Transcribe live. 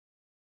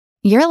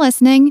You're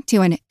listening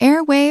to an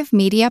Airwave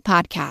Media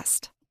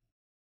Podcast.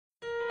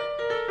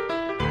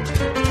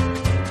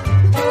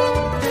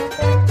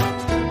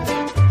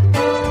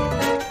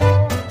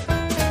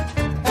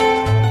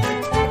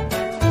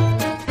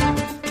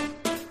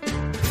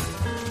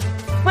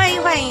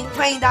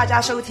欢迎大家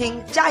收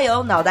听加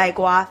油脑袋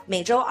瓜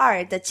每周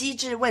二的机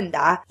智问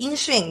答音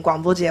讯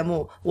广播节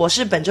目，我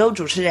是本周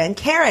主持人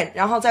Karen，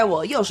 然后在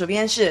我右手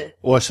边是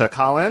我是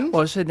Colin，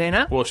 我是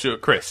Dana， 我是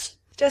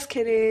Chris。Just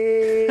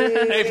kidding.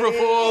 April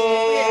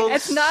Fool.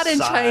 It's not in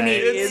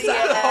Chinese. The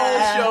whole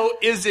show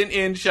isn't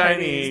in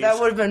Chinese. That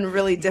would have been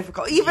really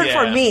difficult. Even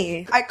for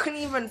me. I couldn't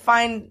even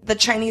find the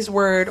Chinese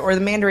word or the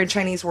Mandarin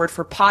Chinese word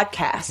for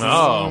podcast.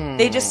 Oh.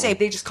 They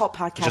just call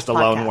podcast just a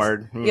podcast. lone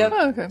word. Yep.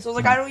 Oh, okay. So I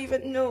was like, I don't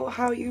even know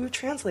how you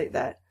translate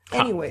that.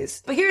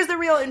 Anyways, but here's the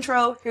real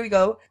intro. Here we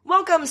go.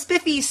 Welcome,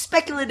 spiffy,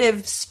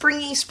 speculative,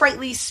 springy,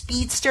 sprightly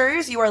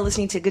speedsters. You are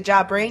listening to Good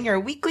Job Brain, your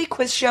weekly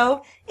quiz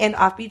show and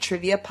offbeat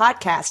trivia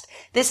podcast.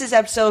 This is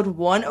episode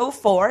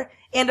 104.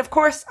 And of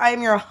course, I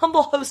am your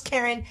humble host,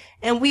 Karen,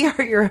 and we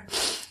are your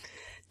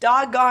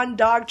doggone,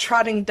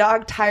 dog-trotting,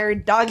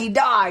 dog-tired doggy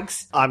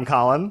dogs. I'm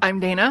Colin. I'm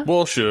Dana.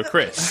 Well, sure,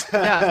 Chris.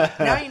 Yeah.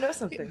 Now you know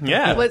something.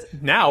 Yeah.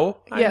 Now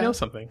I Yeah. know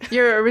something.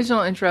 Your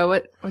original intro,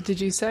 what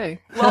did you say?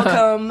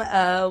 Welcome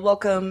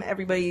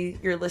everybody.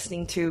 You're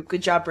listening to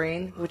Good Job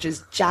Brain, which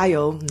is 加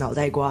油脑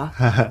袋瓜.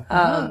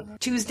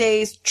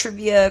 Tuesday's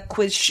trivia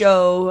quiz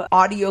show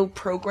audio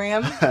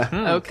program.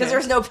 Okay. Because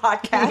there's no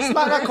podcast.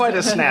 Not quite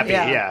as snappy,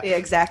 yeah.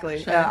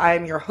 Exactly. I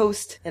am your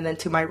host, and then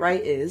to my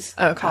right is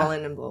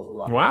Colin and blah,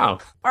 blah, blah. Wow.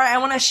 All right, I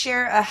want to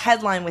share a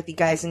headline with you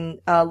guys,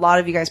 and a lot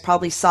of you guys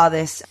probably saw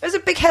this. It was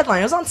a big headline.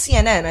 It was on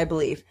CNN, I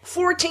believe.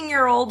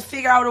 14-year-old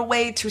figure out a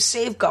way to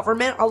save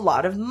government a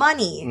lot of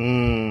money.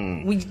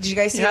 Did you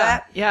guys see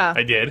that? Yeah.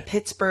 I did.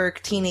 Pittsburgh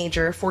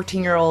teenager,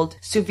 14-year-old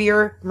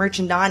Suvir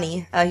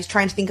Mirchandani. He's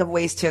trying to think of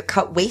ways to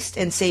cut waste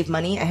and save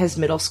money at his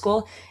middle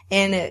school,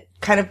 and it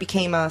kind of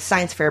became a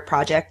science fair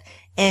project.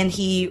 And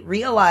he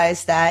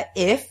realized that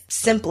if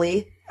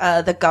simply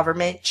the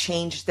government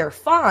changed their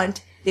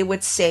font, they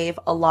would save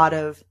a lot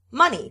of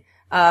money.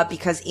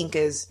 Because ink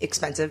is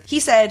expensive.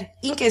 He said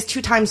ink is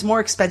 2 times more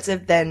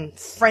expensive than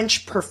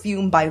French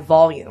perfume by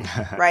volume,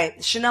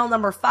 right? Chanel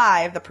No.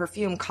 5, the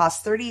perfume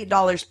costs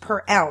 $38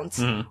 per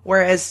ounce,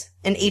 whereas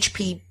an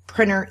HP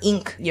printer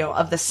ink,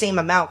 of the same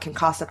amount can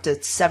cost up to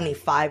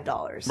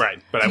 $75.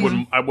 Right, but I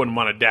wouldn't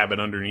want to dab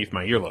it underneath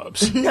my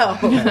earlobes. No.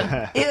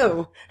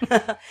 Ew.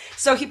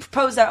 So he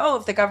proposed that,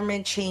 if the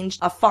government changed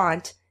a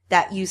font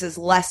that uses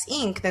less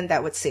ink, then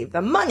that would save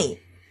them money.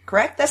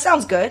 Correct? That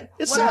sounds good.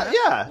 What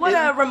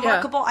a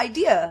remarkable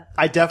idea.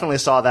 I definitely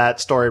saw that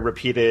story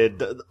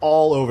repeated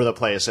all over the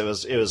place. It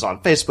was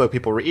on Facebook.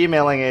 People were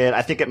emailing it.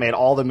 I think it made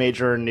all the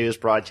major news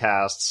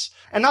broadcasts.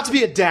 And not to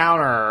be a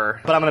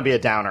downer, but I'm going to be a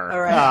downer. All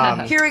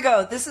right. Here we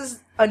go. This is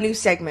a new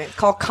segment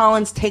called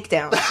Colin's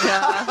Takedown.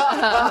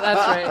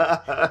 That's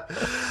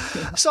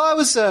right. So I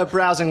was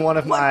browsing one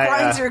of my... What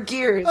grinds your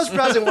gears? I was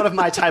browsing one of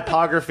my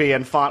typography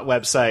and font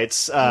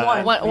websites.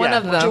 One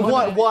of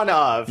them. One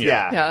of,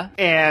 yeah. Yeah.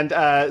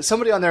 And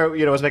somebody on there,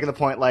 was making the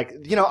point like,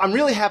 I'm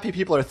really happy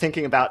people are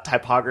thinking about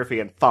typography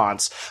and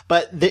fonts,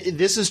 but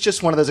this is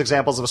just one of those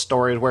examples of a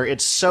story where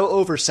it's so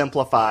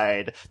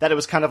oversimplified that it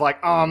was kind of like,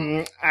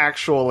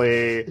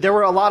 actually, there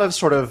were a lot of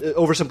sort of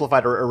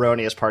oversimplified or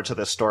erroneous parts of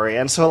this story.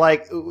 And so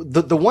like,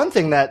 the one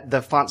thing that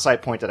the font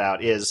site pointed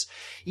out is,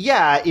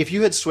 if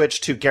you had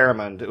switched to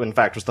Garamond, in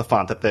fact was the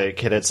font that the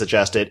kid had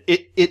suggested,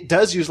 it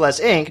does use less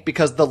ink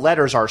because the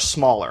letters are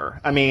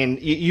smaller. I mean,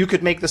 you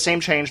could make the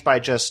same change by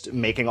just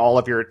making all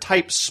of your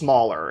type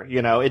smaller,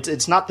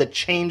 It's not the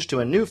change to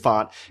a new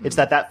font, it's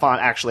that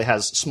font actually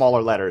has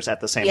smaller letters at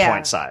the same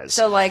point size.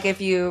 So like if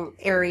you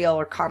Arial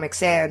or Comic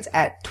Sans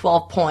at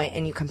 12 point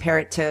and you compare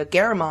it to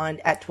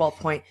Garamond at 12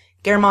 point,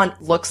 Garamond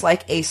looks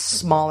like a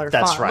smaller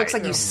font. That's right. Looks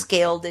like you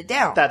scaled it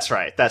down. That's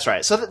right.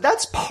 So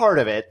that's part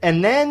of it.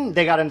 And then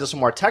they got into some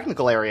more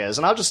technical areas,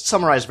 and I'll just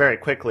summarize very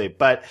quickly.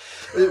 But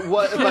break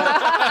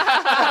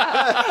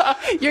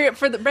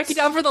it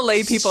down for the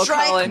lay people,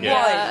 Strike Colin.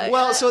 one.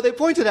 Well, so they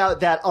pointed out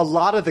that a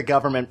lot of the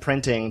government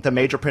printing, the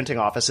major printing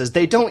offices,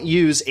 they don't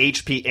use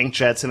HP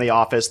inkjets in the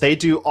office. They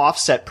do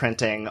offset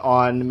printing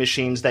on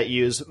machines that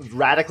use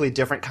radically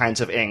different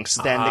kinds of inks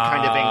than the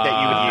kind of ink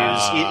that you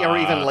would use, or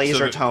even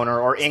laser toner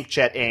or inkjet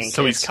ink.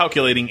 So he's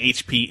calculating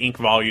HP ink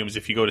volumes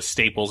if you go to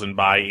Staples and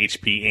buy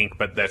HP ink,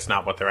 but that's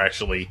not what they're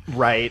actually...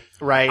 Right.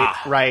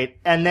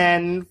 And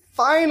then...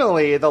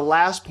 Finally, the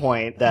last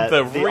point that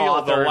the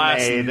author last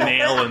made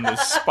nail in the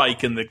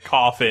spike in the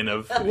coffin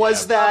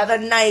was that the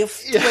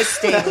knife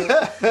twisting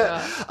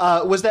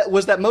was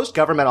that most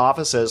government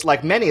offices,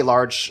 like many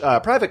large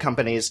private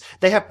companies,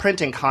 they have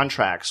printing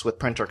contracts with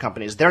printer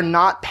companies. They're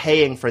not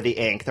paying for the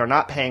ink. They're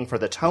not paying for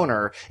the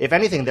toner. If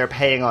anything, they're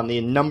paying on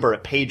the number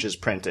of pages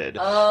printed.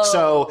 Oh.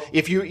 So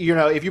if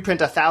you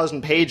print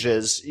 1,000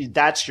 pages,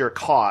 that's your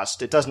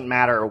cost. It doesn't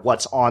matter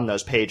what's on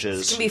those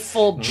pages. It's gonna be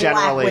full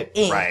black with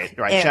ink.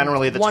 Right. Generally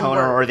generally the One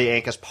toner word. or the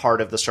ink is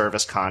part of the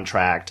service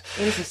contract.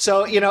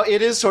 So,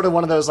 it is sort of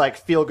one of those like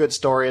feel-good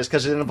stories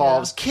because it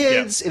involves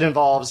kids, it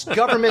involves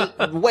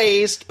government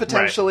waste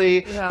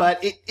potentially, Yeah. but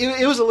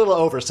it was a little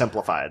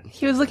oversimplified.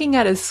 He was looking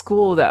at his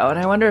school though, and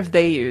I wonder if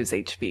they use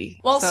HP.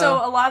 Well, so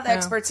a lot of the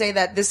experts say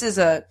that this is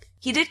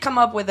he did come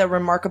up with a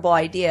remarkable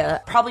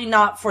idea, probably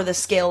not for the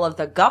scale of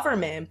the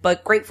government,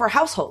 but great for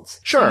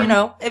households. Sure.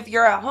 If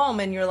you're at home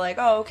and you're like,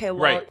 oh, okay,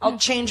 well, Right. I'll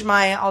change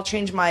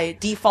my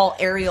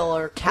default Arial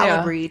or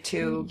Calibri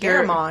to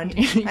Garamond.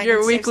 I can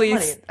your save weekly some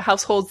money.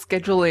 household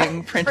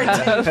scheduling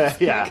printout.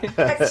 Yeah.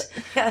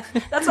 Yeah,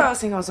 that's what I was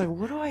thinking. I was like,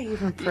 what do I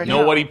even print out?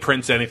 Nobody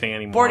prints anything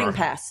anymore. Boarding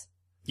pass.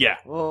 Yeah.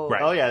 Whoa.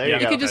 Right. Oh, yeah, there you go.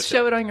 You could just That's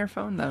show it on your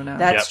phone though now.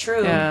 That's Yep.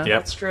 true. Yeah. Yep.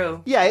 That's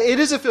true. Yeah, it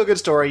is a feel-good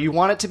story. You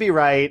want it to be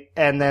right,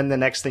 and then the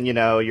next thing you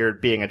know, you're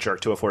being a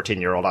jerk to a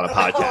 14-year-old on a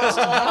podcast.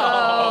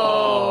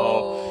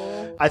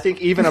 Oh. I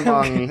think even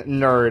among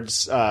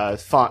nerds,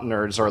 font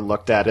nerds are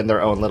looked at in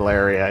their own little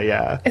area,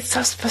 yeah. It's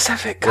so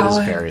specific, It is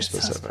Colin. very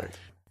specific.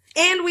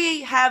 And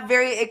we have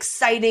very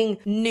exciting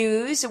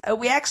news.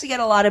 We actually get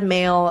a lot of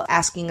mail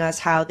asking us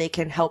how they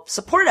can help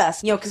support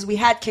us, because we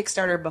had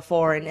Kickstarter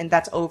before and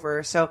that's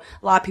over. So a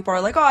lot of people are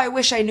like, oh, I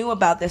wish I knew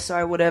about this so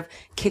I would have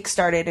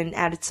Kickstarted and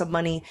added some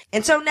money.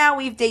 And so now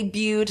we've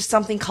debuted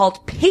something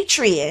called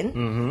Patreon.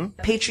 Mm-hmm.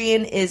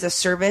 Patreon is a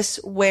service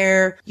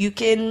where you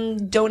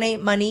can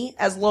donate money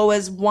as low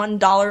as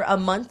 $1 a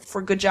month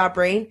for Good Job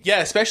Brain.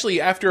 Yeah,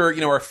 especially after,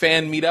 our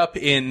fan meetup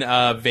in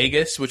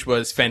Vegas, which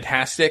was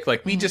fantastic.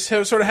 Like, we just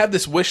sort of have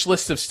this wish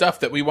list of stuff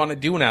that we want to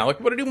do now. Like,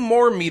 we want to do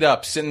more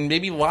meetups and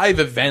maybe live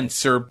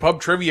events or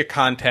pub trivia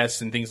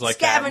contests and things like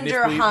Scavenger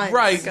that. And if hunts.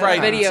 Right.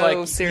 Video It's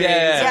like, series.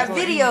 Yeah, Yeah.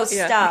 video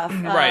stuff.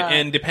 Right,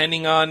 and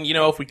depending on,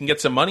 if we can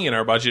get some money in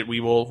our budget, we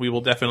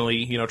will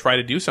definitely, try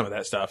to do some of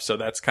that stuff. So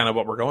that's kind of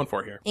what we're going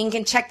for here. And you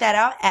can check that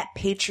out at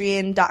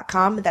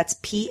patreon.com. That's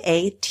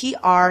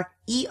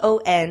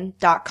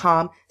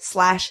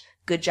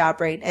patreon.com/Good Job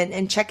Brain.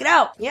 And check it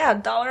out. Yeah,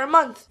 $1 a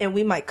month. And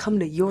we might come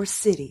to your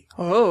city.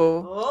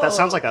 Oh. That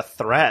sounds like a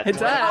threat. It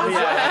does.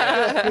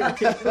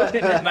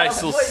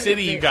 Nice little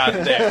city you got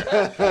there.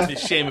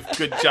 It's a shame if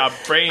Good Job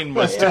Brain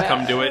was to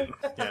come to it.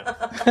 Yeah.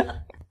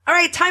 All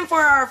right, time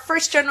for our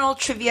first general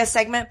trivia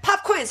segment,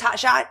 Pop Quiz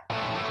Hotshot.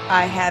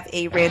 I have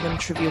a random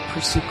Trivial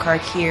Pursuit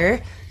card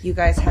here. You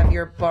guys have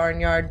your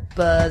barnyard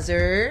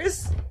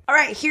buzzers. All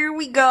right, here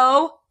we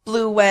go.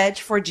 Blue Wedge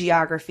for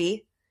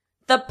geography.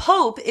 The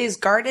Pope is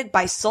guarded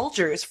by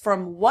soldiers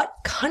from what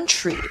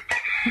country?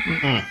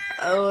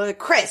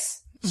 Chris.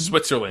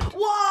 Switzerland.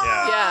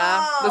 Whoa!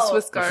 Yeah, the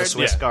Swiss Guard. The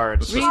Swiss Yeah.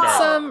 Guards.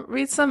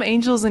 Read some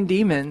Angels and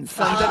Demons.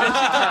 Some Da Vinci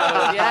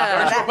Code.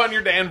 Yeah. Up on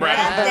your Dan Brown.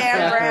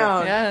 Dan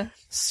Brown. Yeah.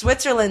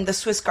 Switzerland, the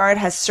Swiss Guard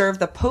has served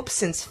the Pope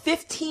since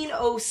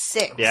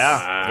 1506.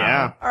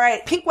 Yeah. All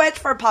right, Pink Wedge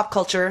for pop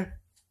culture.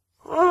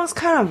 Oh, it's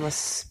kind of a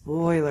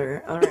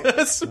spoiler. All right. All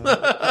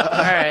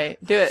right,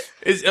 do it.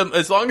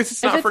 As long as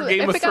it's not If for it's-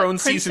 Game if of it got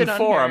Thrones printed season on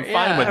 4, here, I'm fine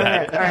yeah. with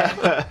that. All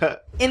right.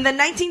 In the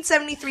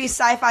 1973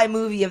 sci-fi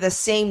movie of the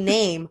same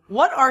name,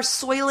 what are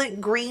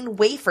Soylent Green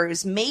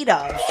wafers made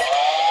of?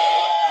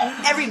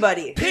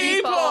 Everybody.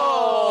 People!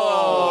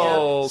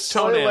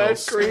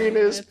 Soylent Green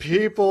is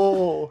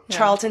people.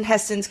 Charlton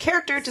Heston's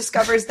character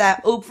discovers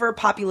that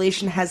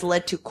overpopulation has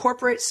led to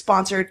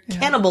corporate-sponsored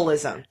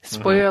cannibalism.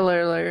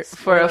 Spoiler alert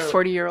for a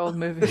 40-year-old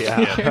movie.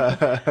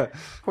 Yeah.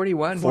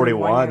 41.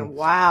 41.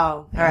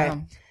 Wow. All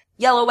right.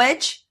 Yellow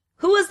Wedge.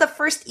 Who was the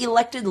first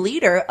elected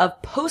leader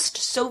of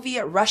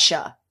post-Soviet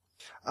Russia?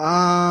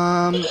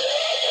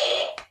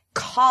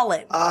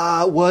 Colin.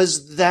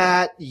 Was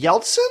that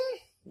Yeltsin?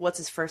 What's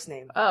his first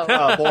name?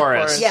 Oh.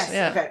 Boris. Yes.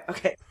 Yeah.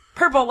 Okay.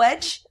 Purple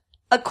Wedge.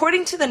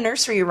 According to the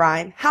nursery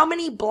rhyme, how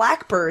many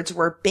blackbirds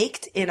were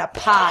baked in a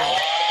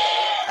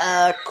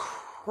pie?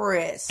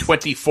 Chris.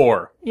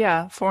 24.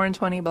 Yeah, 4 and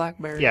 20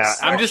 blackbirds. Yeah.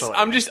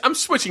 I'm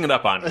switching it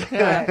up on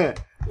you.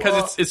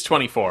 Because it's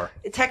 24.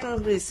 It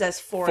technically says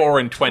 4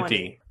 and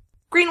 20.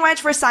 Green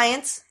Wedge for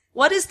science.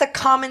 What is the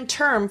common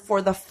term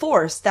for the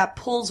force that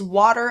pulls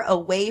water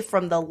away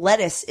from the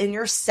lettuce in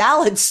your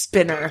salad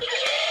spinner?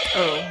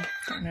 Oh,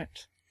 darn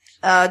it.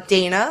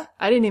 Dana.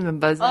 I didn't even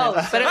buzz in. Oh.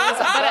 But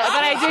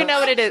I do know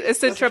what it is. It's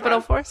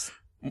centripetal force?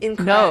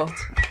 Incorrect. No.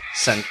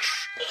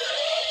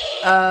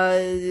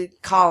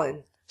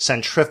 Colin.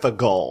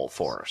 Centrifugal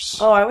force.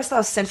 Oh, I always thought it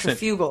was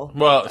centrifugal.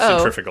 Well, Oh.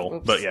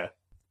 centrifugal, but yeah.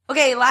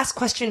 Okay, last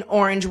question,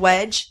 Orange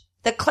Wedge.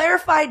 The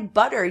clarified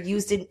butter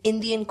used in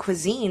Indian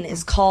cuisine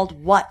is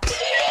called what?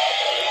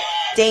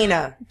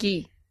 Dana.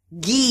 Ghee.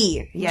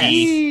 Ghee. Yes.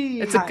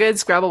 Ghee. It's a good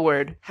Scrabble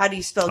word. How do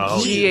you spell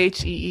Oh. ghee?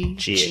 Ghee.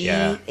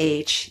 Yeah.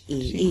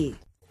 Ghee.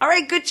 All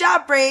right, good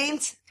job,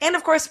 brains. And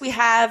of course, we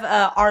have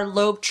our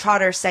Lobe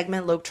Trotter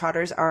segment. Lobe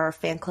Trotters are our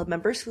fan club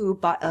members who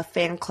bought a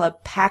fan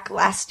club pack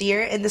last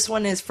year. And this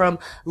one is from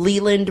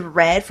Leland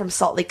Red from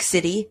Salt Lake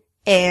City.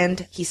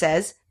 And he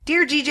says,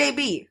 Dear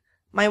GJB,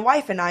 my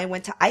wife and I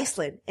went to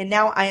Iceland, and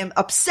now I am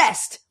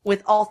obsessed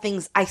with all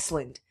things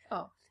Iceland.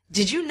 Oh.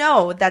 Did you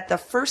know that the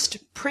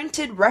first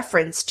printed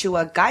reference to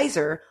a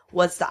geyser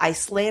was the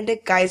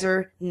Icelandic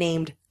geyser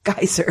named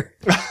geyser.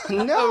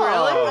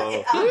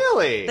 No,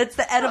 really? That's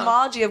the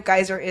etymology of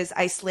geyser is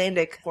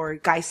Icelandic for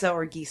geisa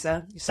or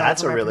gisa.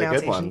 That's a really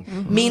good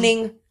one.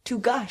 Meaning to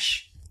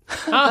gush.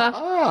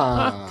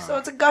 So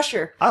it's a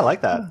gusher. I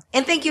like that.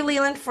 And thank you,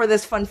 Leland, for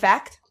this fun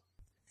fact.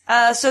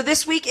 So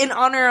this week, in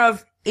honor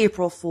of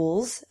April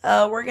Fools,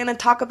 we're going to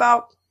talk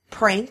about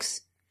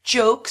pranks,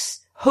 jokes,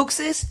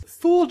 hoaxes.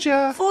 Fooled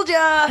ya. Fooled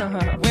ya!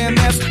 When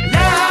there's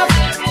love,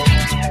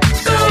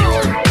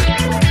 ooh,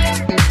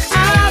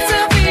 eyes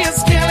of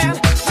ears killing,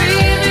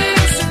 breathing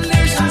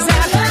solutions I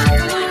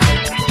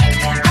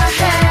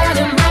had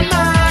in my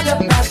mind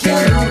about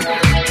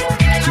you.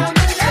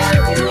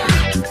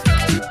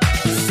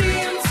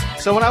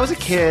 So when I was a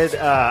kid,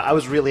 I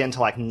was really into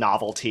like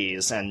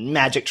novelties and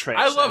magic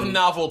tricks. I love and,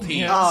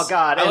 novelties. Oh,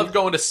 God, I and- love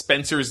going to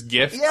Spencer's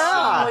Gifts. Yeah.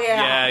 Oh,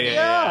 yeah.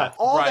 Yeah.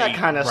 all Right, that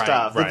kind of right,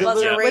 stuff. right. The Buzzer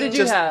little- ring. What did you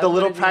just have? the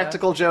little What did you have?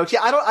 practical jokes. Yeah,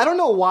 I don't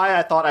know why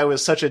I thought I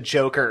was such a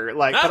joker.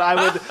 Like, but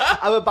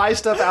I would buy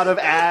stuff out of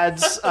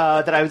ads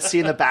that I would see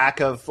in the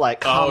back of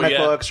like comic yeah.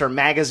 books or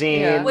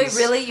magazines. Yeah. Wait,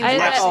 really? You I-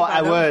 actually Oh, buy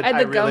I them? would. I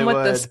had the really gum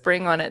with the would.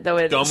 spring on it that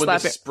would Gum with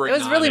slap the it. spring It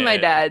was on really my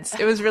it. dad's.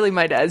 It was really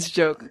my dad's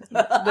joke.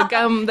 The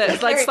gum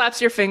that like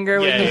slaps your finger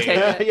when you take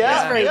it.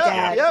 Yeah, very yeah,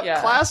 dad. yeah, Yeah.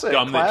 classic.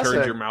 Gum that classic.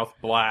 turns your mouth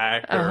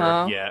black. Or,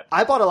 Uh-huh. Yeah.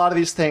 I bought a lot of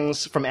these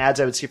things from ads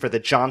I would see for the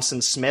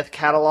Johnson Smith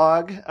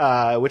catalog,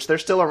 which they're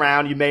still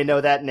around. You may know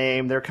that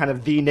name. They're kind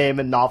of the name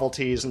in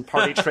novelties and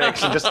party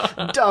tricks and just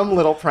dumb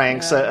little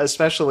pranks,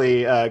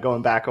 especially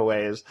going back a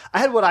ways. I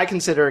had what I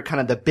consider kind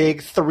of the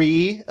big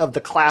three of the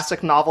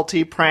classic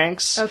novelty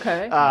pranks.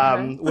 Okay.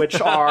 Which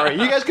are,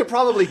 you guys could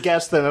probably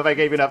guess them if I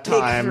gave you enough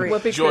time. three.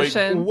 Whoopee Joy-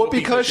 cushion,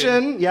 Whoopee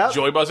cushion, yep.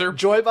 Joy buzzer.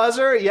 Joy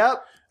buzzer,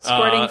 yep.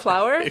 squirting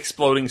flour,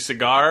 Exploding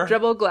cigar.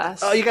 dribble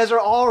glass. Oh, you guys are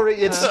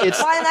already, it's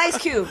Buy an ice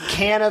cube.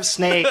 can of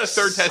snakes.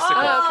 Third testicle.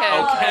 okay.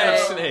 Oh, can of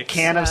Okay. snakes.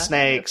 Can of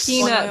snakes.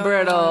 Peanut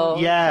brittle.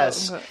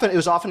 Yes. But it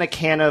was often a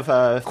can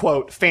of,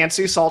 quote,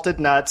 fancy salted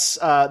nuts.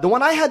 The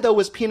one I had, though,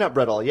 was peanut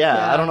brittle.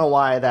 Yeah. I don't know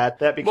why that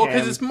became... Well,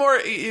 because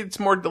it's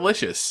more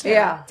delicious.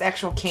 Yeah, it's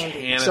actual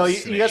candy. Can So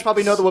of you guys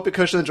probably know the whoopee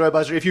cushion and the joy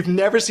buzzer. If you've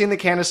never seen the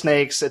can of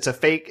snakes, it's a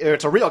fake, or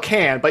it's a real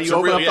can, but you a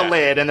open real- up the yeah.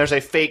 lid and there's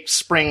a fake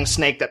spring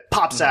snake that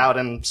pops out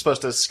and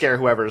supposed to scare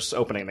whoever's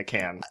opening the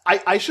can.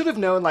 I should have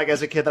known, like,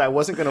 as a kid that I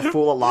wasn't going to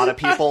fool a lot of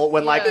people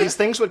when, like, these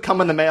things would come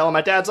in the mail and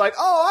my dad's like,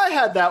 oh, I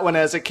had that one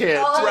as a kid.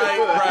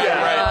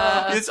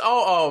 Right. It's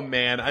oh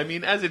man. I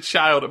mean, as a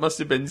child, it must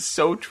have been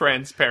so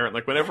transparent.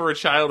 Like whenever a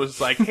child was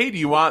like, "Hey, do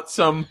you want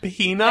some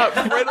peanut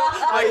brittle?"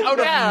 Like out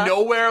of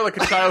nowhere, like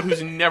a child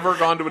who's never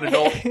gone to an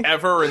adult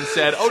ever and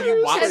said, "Oh, do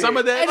you want some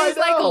of that?" And he's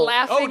like know.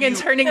 laughing Oh, and you-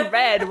 turning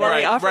red while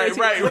he offers it.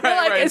 right, We're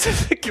like, right. is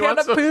this a You can want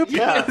of some- poop?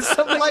 Yeah.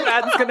 Something Like,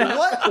 bad's gonna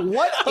happen.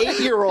 what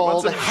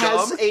 8-year-old Want some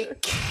has gum? a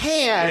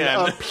can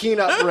Man. of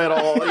peanut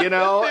brittle, you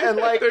know? And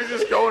like, They're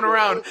just going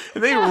around,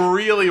 and they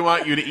really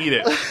want you to eat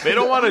it. They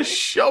don't want to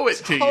show it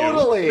to you.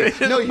 totally.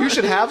 No, you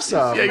should have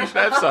some. Yeah, you should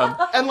have some.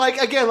 And like,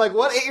 again, like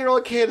what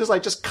 8-year-old kid is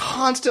like just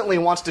constantly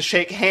wants to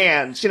shake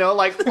hands, you know?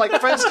 Like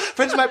friends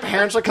of my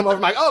parents would come over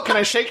and like, oh, can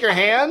I shake your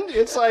hand?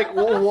 It's like,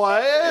 what?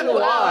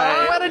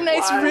 Why? What a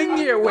nice ring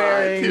you're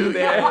wearing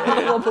there,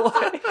 little boy.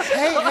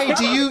 Hey,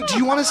 do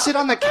you want to sit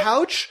on the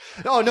couch?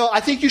 Oh, no, I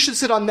think you should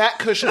sit on that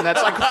cushion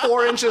that's like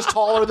 4 inches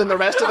taller than the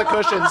rest of the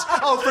cushions.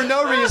 Oh, for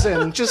no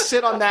reason. Just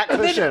sit on that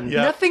cushion.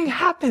 Nothing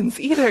happens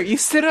either. You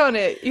sit on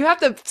it. You have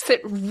to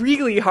sit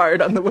really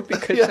hard on the whoopee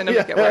cushion to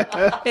make it work.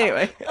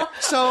 Anyway.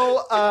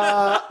 So,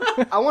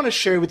 I want to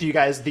share with you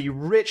guys the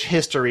rich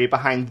history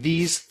behind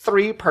these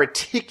 3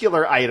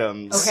 particular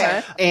items.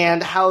 Okay.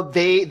 And how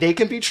they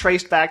can be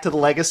traced back to the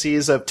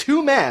legacies of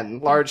 2 men,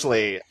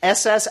 largely.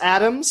 S.S.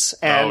 Adams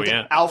and Oh,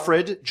 yeah.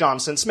 Alfred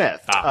Johnson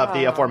Smith of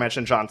the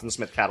aforementioned Johnson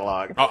Smith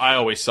catalog. Oh, I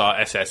always saw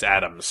SS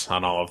Adams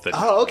on all of the.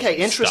 Oh, okay, stuff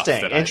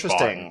interesting, that I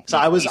interesting. bought. So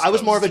I was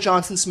East more of a Coast.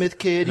 Johnson Smith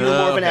kid. You were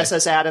more of an okay.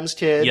 S.S. Adams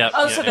kid. Yep.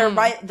 Oh, yeah, so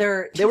yeah.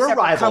 they're They were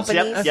separate rivals.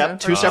 companies? Yep.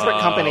 2 separate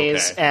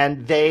companies, okay.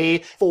 and they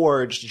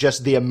forged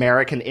just the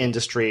American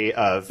industry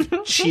of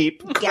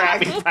cheap,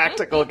 crappy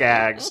practical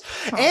gags.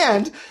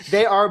 And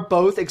they are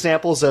both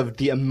examples of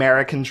the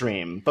American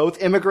dream.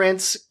 Both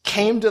immigrants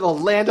came to the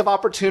land of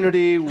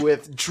opportunity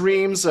with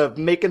dreams of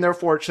making their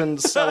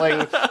fortunes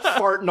selling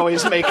fart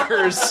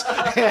noisemakers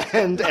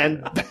and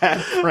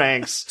bad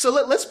pranks. So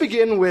let's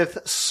begin with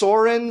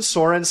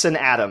Sorensen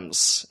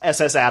Adams,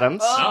 S.S.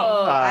 Adams.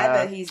 Oh, I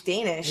bet he's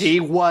Danish. He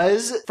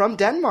was from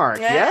Denmark.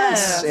 Yeah,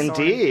 Yes, Soren.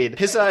 indeed.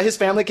 His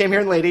family came here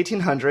in the late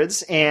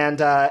 1800s,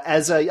 and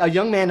as a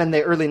young man in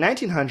the early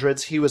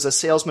 1900s, he was a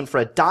salesman for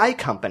a dye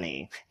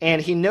company,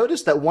 and he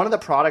noticed that one of the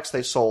products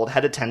they sold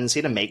had a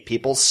tendency to make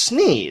people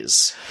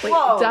sneeze. Wait,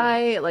 Whoa.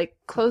 dye, like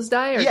clothes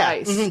dye or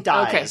dyes?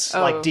 Dyes,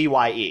 Okay. like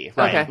DYE,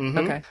 right? Okay,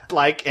 okay.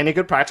 Like any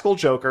good practical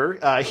joker,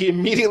 he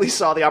immediately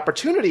saw the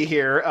opportunity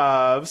here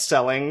of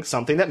selling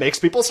something that makes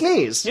people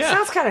sneeze. Yeah.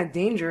 Sounds kind of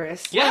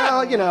dangerous. Yeah.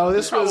 Well, you know,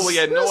 this was Probably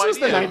had no this was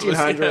the idea. It was-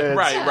 1900s.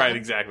 Right,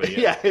 exactly.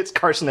 Yeah, it's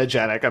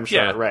carcinogenic, I'm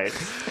sure, Yeah. right.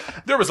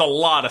 There was a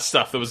lot of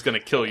stuff that was going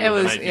to kill you It in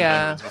the was- 1900s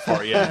yeah.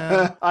 before,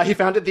 yeah. He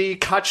founded the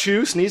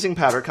Kachu Sneezing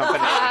Powder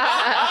Company.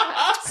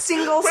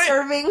 Single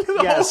serving. The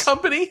Yes. whole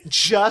company?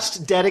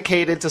 just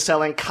dedicated to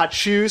selling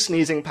Kachu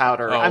sneezing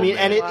powder. Oh, I mean,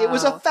 and man. it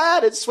was a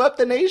fad. It swept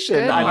the nation.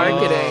 Good I mean,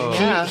 marketing.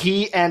 Yeah.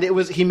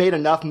 he made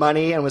enough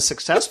money and was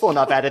successful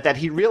enough at it that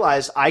he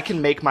realized I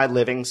can make my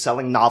living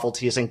selling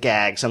novelties and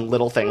gags and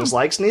little things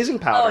like sneezing Oh,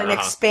 powder. and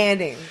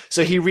expanding.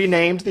 So he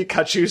renamed the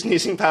Kachu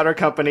Sneezing Powder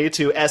Company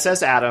to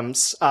SS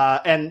Adams,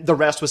 and the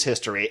rest was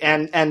history.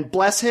 And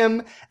bless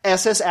him,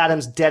 SS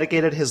Adams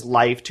dedicated his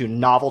life to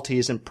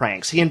novelties and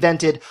pranks. He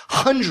invented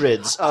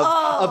hundreds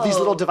of these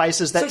little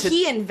devices that So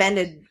he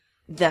invented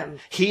them.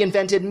 he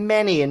invented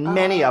many and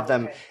many of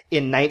them.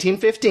 In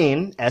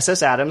 1915,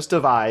 SS Adams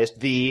devised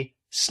the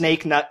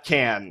snake nut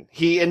can.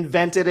 He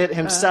invented it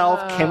himself,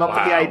 came up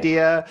with the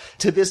idea.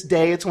 To this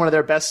day, it's one of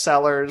their best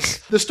sellers.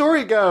 The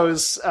story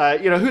goes,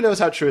 who knows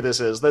how true this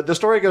is? The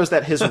story goes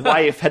that his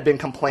wife had been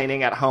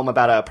complaining at home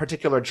about a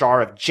particular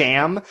jar of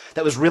jam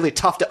that was really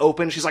tough to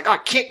open. She's like, I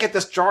can't get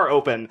this jar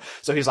open.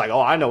 So he's like, oh,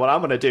 I know what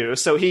I'm going to do.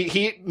 So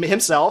he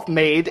himself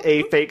made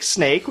a fake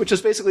snake, which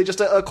is basically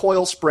just a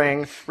coil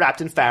spring wrapped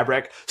in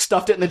fabric,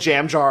 stuffed it in the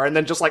jam jar, and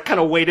then just like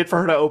kind of waited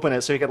for her to open it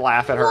so he could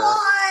laugh at her.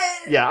 What?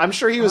 Yeah, I'm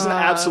sure he was an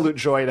absolute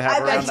joy to have I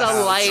around bet the you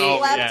house. light.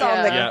 slept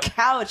on the Yeah.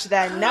 couch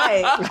that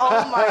night.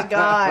 Oh my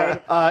god.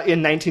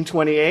 In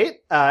 1928,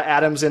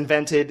 Adams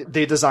invented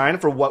the design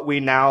for what we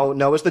now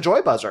know as the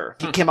Joy Buzzer.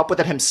 He came up with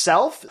it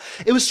himself.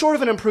 It was sort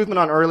of an improvement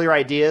on earlier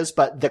ideas,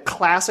 but the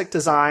classic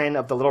design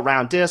of the little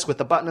round disc with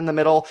the button in the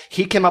middle,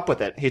 he came up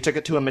with it. He took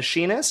it to a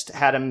machinist,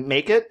 had him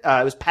make it.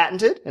 It was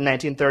patented in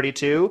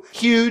 1932.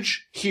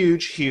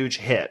 Huge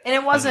hit. And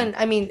it wasn't,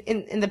 I mean,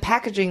 in the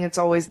packaging,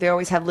 they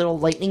always have little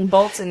lightning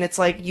bolts, and it's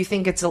like, you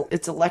think it's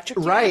electric.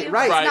 Right. It's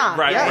Right, not.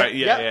 right, Yeah, right.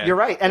 Yeah. You're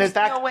right. And in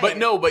fact, no way. But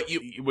no,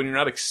 when you're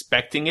not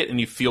expecting it and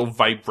you feel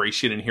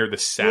vibration and hear the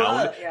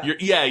sound,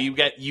 you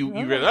get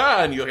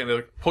and you kind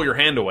of pull your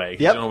hand away.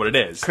 'Cause Yep. You don't know what it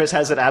is. Chris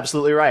has it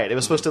absolutely right. It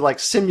was supposed to like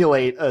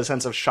simulate a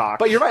sense of shock.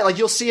 But you're right, like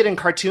you'll see it in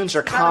cartoons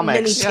or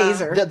comics. mini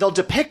taser. They'll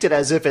depict it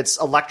as if it's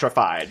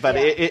electrified, but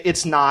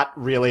it's not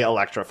really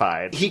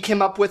electrified. He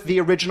came up with the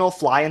original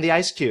fly in the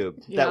ice cube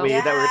that we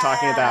were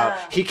talking about.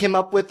 He came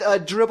up with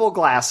dribble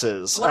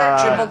glasses. What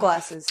are dribble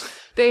glasses?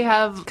 They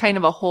have kind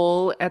of a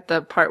hole at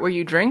the part where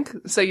you drink.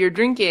 So you're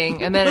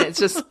drinking and then it's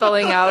just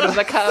spilling out of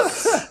the cup,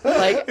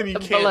 like And you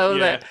can't- below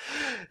yeah. the.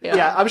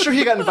 Yeah, I'm sure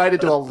he got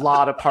invited to a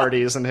lot of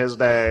parties in his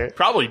day.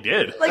 Probably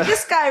did. Like,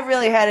 this guy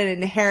really had an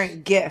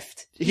inherent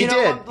gift. He You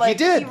know, did. Like,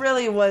 He did. He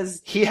really was.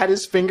 He had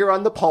his finger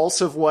on the pulse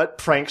of what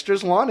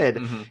pranksters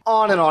wanted.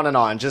 On and on and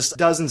on. Just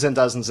dozens and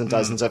dozens and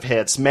dozens of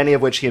hits, many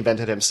of which he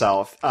invented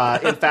himself.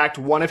 In fact,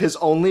 one of his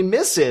only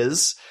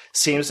misses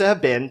seems to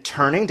have been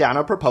turning down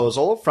a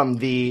proposal from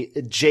the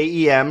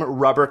JEM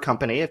Rubber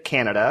Company of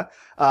Canada.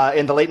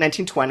 In the late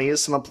 1920s,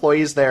 some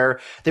employees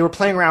there, they were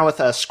playing around with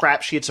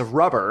scrap sheets of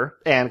rubber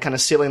and kind of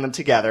sealing them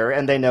together,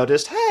 and they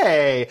noticed,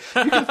 hey,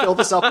 you can fill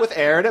this up with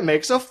air and it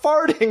makes a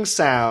farting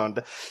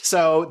sound.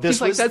 So this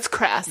He's like, was... that's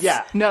crass.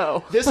 Yeah.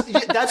 No. That's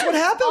what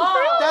happened.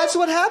 That's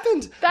what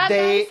happened. That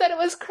they guy said it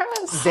was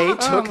crass. they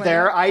took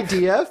their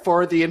idea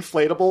for the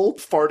inflatable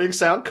farting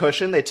sound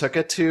cushion. They took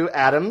it to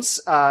Adams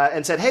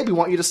and said, "Hey, we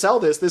want you to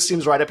sell this. This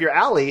seems right up your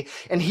alley."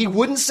 And he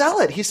wouldn't sell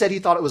it. He said he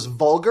thought it was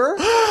vulgar,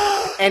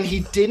 and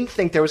he didn't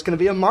think there was going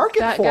to be a market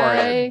That for guy.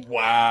 it.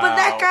 Wow. But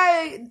that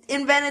guy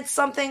invented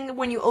something,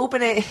 when you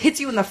open it, it hits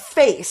you in the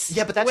face.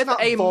 Yeah, but that's With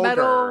not a vulgar.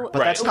 metal- But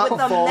that's Right. not With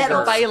a vulgar.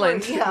 metal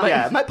Violent. spring, yeah.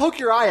 Yeah, it might poke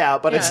your eye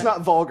out, but it's Yeah.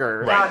 not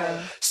vulgar. Right.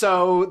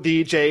 So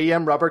the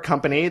JEM Rubber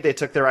Company, they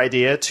took their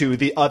idea to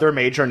the other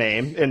major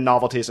name in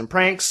novelties and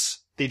pranks,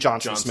 the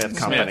Johnson Smith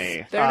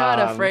Company. They're not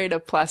afraid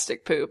of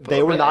plastic poop.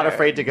 They were over not there.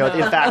 afraid to go.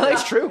 In fact,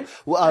 that's true.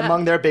 Well,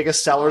 among their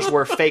biggest sellers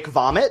were fake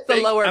vomit. The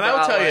lower and I will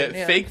brow tell you, one,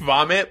 yeah.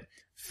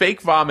 fake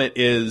vomit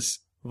is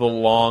the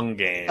long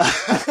game.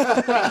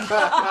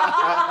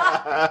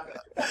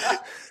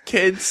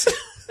 Kids,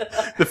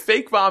 the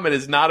fake vomit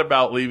is not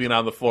about leaving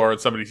on the floor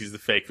and somebody sees the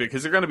fake,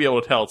 because they're going to be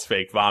able to tell it's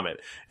fake vomit.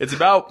 It's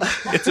about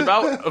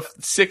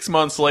 6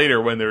 months later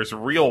when there's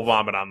real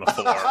vomit on the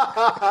floor.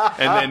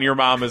 And then your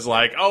mom is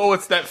like, oh,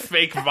 it's that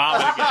fake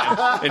vomit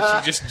again.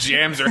 And she just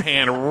jams her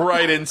hand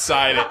right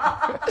inside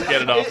it to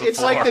get it off the It's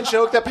floor. like the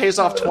joke that pays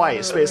off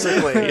twice,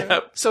 basically.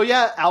 Yep. So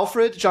yeah,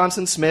 Alfred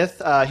Johnson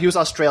Smith, he was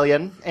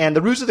Australian, and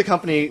the roots of the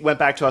company went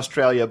back to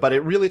Australia, but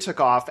it really took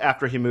off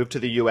after he moved to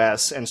the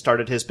US and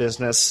started his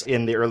business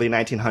in the early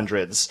 1900s.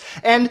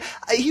 And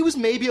he was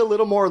maybe a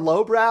little more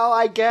lowbrow,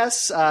 I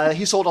guess.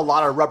 He sold a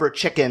lot of rubber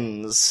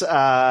chickens,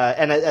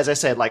 and as I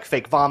said, like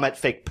fake vomit,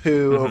 fake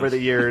poo over the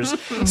years.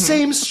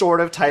 Same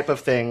sort of type of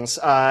things.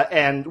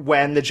 And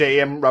when the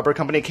JM Rubber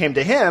Company came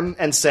to him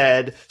and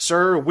said,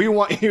 "Sir, we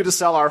want you to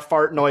sell our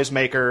fart noise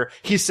maker,"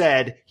 he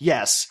said,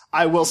 "Yes,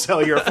 I will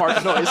sell your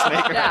fart noise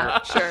maker."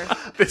 Yeah, sure.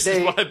 This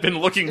is what I've been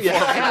looking for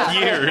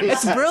years.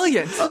 It's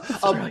brilliant.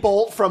 A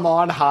bolt from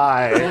on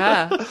high.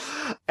 Yeah.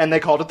 And they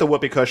called it the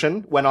Whoopee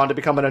Cushion. Went on to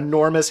become an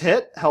enormous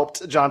hit.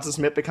 Helped Johnson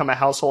Smith become a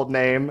household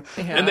name.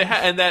 Yeah. And they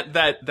and that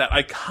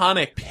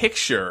iconic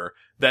picture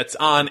that's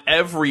on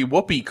every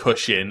whoopee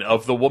cushion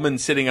of the woman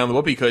sitting on the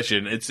whoopee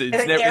cushion. It's air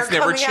never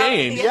coming out.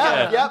 changed.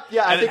 Yeah.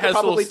 Yeah. I And think it has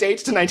probably little-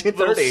 dates to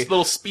 1930.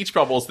 Little speech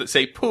bubbles that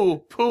say "poo,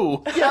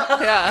 poo"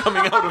 Yeah.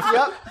 coming out of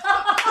Yep.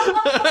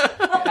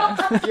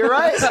 You're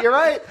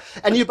right.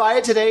 And you buy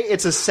it today,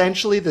 it's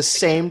essentially the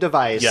same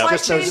device. Yep. Why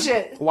Just change those-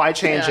 it? Why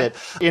change Yeah. it?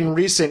 In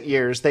recent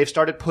years, they've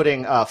started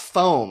putting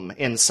foam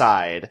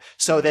inside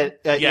so that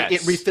Yes.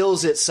 it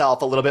refills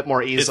itself a little bit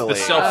more It's easily. the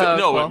self. Oh,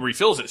 no, cool. it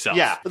refills itself.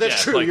 Yeah,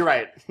 that's true. like, You're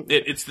right.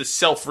 It's the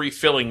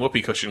self-refilling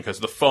whoopee cushion because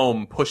the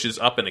foam pushes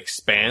up and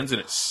expands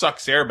and it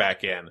sucks air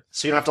back in.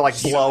 So you don't have to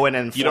like blow and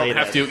inflate You don't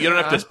have it. to. You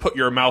don't have to put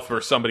your mouth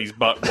where somebody's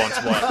butt once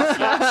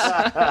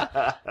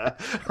was.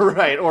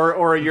 Right,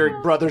 or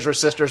your brother's or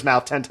sister's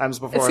mouth 10 times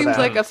It before seems that.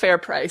 like a fair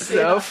price,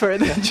 though, for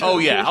the Oh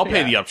yeah, I'll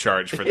pay the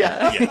upcharge for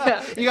that.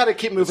 Yeah. You got to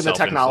keep moving the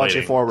technology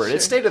Self-inflating. forward.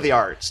 It's state of the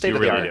art. State You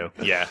of the really art.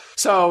 do. Yeah.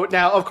 So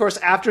now, of course,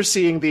 after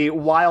seeing the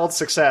wild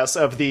success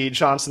of the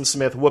Johnson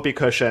Smith whoopee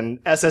cushion,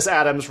 SS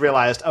Adams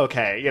realized,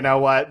 okay, you know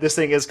what? This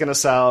thing is going to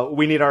sell.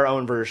 We need our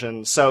own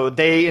version. So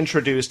they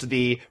introduced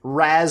the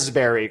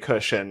raspberry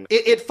cushion.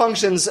 It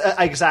functions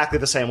exactly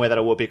the same way that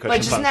a whoopee cushion But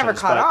it just never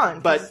functions, caught but- on,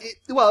 But, 'cause-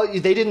 well,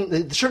 they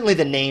didn't, certainly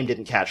the name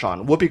didn't catch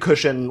on. Whoopee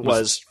cushion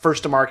was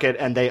first to market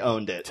and they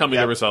owned it. Tell me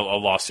Yep. there was a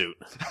lawsuit.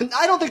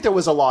 I don't think there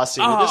was a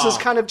lawsuit. This is Oh.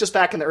 kind of just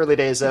back in the early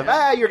days of,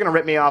 you're going to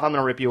rip me off, I'm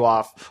going to rip you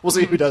off. We'll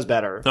see who does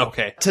better.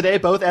 Okay. Today,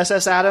 both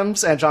SS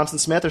Adams and Johnson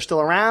Smith are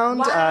still around.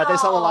 They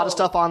sell a lot of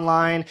stuff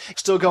online.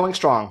 Still going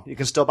strong. You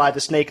can still buy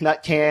the Snake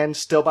Nut can,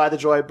 still buy the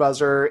Joy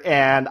Buzzer,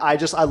 and I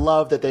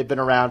love that they've been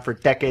around for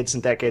decades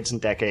and decades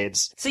and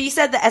decades. So you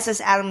said the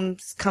SS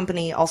Adams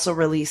company also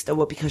released a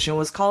whoopee cushion.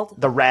 Was called?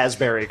 The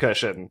raspberry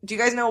cushion. Do you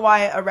guys know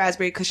why a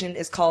raspberry cushion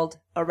is called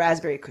a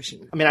raspberry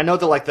cushion? I mean, I know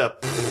that like the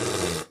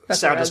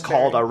sound is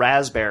called a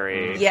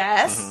raspberry.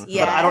 Yes,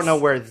 yes. But I don't know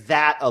where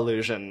that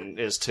allusion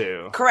is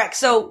to. Correct.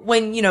 So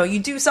when, you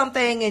do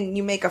something and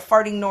you make a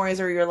farting noise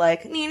or you're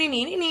like, nee, nee,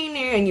 nee, nee, nee,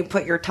 nee, and you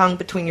put your tongue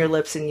between your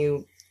lips and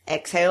you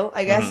exhale,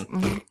 I guess. I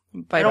don't want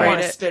vibrate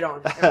to it. spit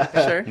on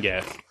everything. Sure.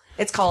 Yeah.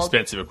 It's called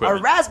Expensive a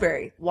equipment.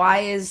 raspberry. Why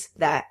is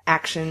that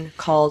action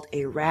called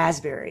a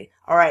raspberry?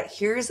 All right,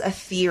 here's a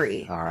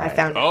theory I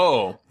found.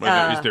 Oh,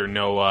 is there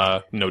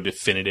no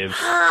definitive?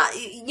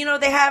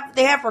 They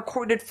have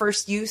recorded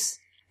first use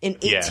in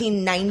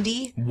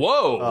 1890.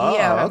 Whoa.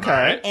 Yeah.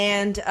 Okay.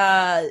 And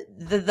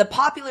the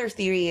popular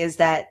theory is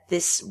that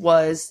this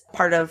was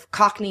part of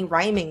Cockney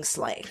rhyming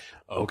slang.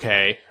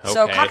 Okay.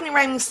 So Cockney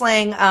rhyming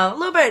slang, a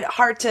little bit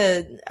hard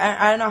to,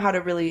 I don't know how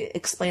to really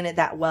explain it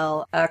that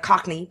well.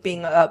 Cockney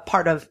being a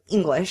part of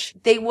English,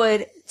 they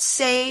would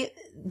say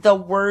the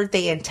word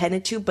they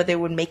intended to, but they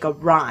would make a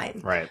rhyme.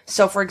 Right.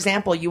 So for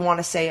example, you want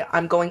to say,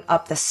 I'm going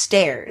up the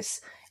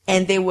stairs.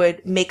 And they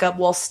would make up,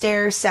 well,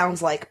 stairs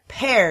sounds like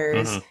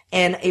pears,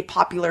 and a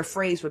popular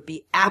phrase would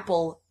be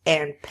apple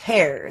and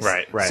pears.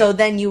 Right. So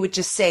then you would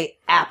just say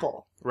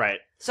apple. Right.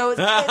 So it's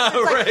like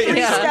three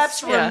Yeah.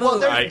 steps Yeah.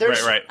 removed.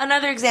 Well, Right.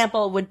 Another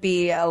example would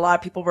be a lot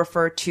of people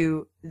refer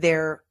to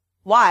their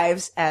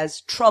wives as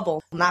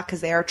trouble, not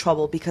because they are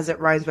trouble, because it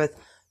rhymes with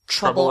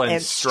trouble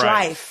and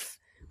strife,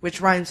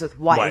 which rhymes with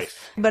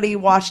wife. Anybody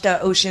watched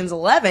Ocean's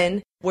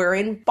 11?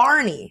 Wherein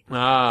Barney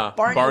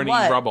Barney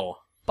what? Rubble.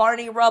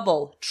 Barney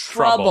Rubble,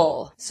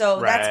 trouble.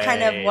 So that's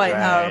kind of what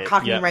right.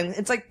 Cockney Yep. rhymes.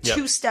 It's like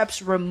two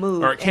steps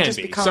removed. Or it can and just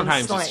be. becomes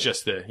Sometimes slang. it's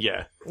just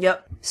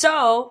Yep.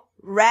 So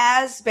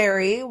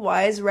raspberry.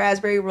 Why is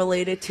raspberry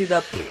related to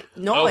the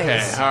noise?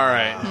 Okay. All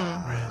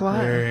right. What?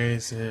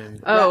 Raspberries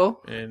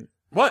and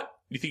what?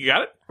 You think you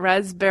got it?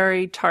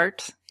 Raspberry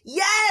tart.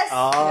 Yes.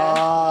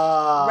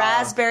 Ah.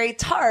 Raspberry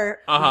tart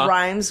Uh-huh.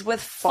 rhymes with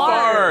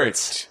fart.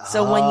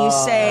 So when you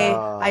say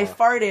I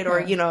farted or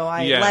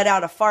I Yeah. let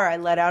out a fart, I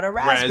let out a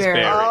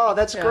raspberry. Raspberry. Oh,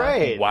 that's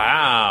great.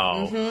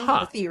 Wow.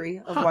 The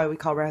theory of why we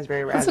call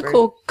raspberry That's a raspberry.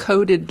 cool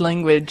coded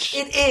language.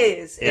 It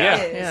is. It Yeah.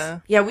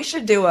 is. Yeah. We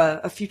should do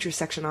a future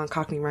section on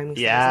Cockney rhyming.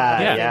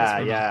 Yeah.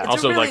 It's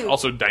Also, a really-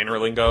 also diner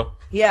lingo.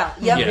 Yep.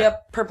 Yeah.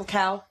 Purple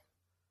cow.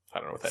 I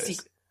don't know what that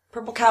is.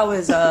 Purple cow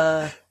is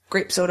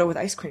grape soda with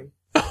ice cream.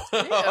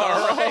 All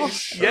right.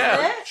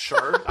 Yeah.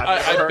 Sure.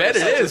 I bet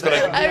it is, but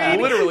I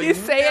literally you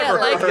say never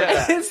it like heard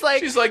that. it's like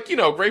She's like,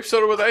 grape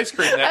soda with ice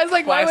cream. That I was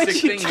like, why would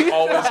classic you thing do you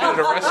always get at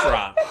a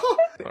restaurant.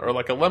 Or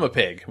like a lemma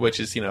pig, which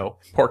is,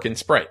 pork and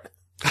Sprite.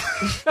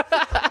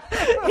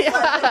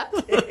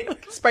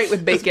 Sprite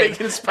with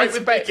bacon. Sprite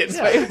with bacon.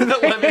 The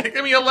lemon.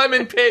 Give me a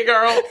lemon pig,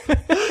 Earl.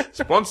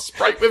 Just one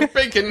Sprite with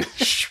bacon.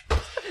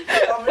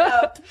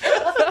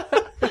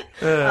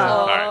 All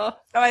right.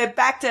 All right,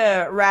 back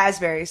to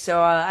raspberry.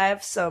 So I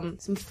have some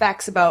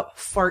facts about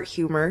fart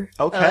humor.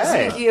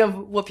 Okay. Speaking of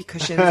whoopee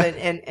cushions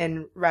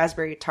and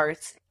raspberry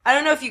tarts. I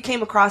don't know if you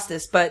came across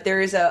this, but there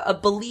is a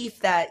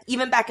belief that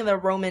even back in the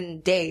Roman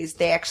days,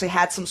 they actually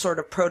had some sort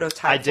of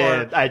prototype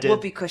for I did.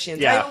 whoopee cushions.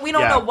 Yeah, We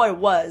don't know what it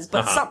was,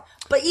 but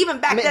but even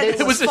back then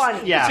it was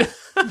funny. Yeah.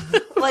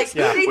 Like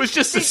It was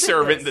just a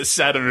servant that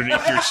sat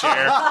underneath your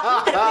chair.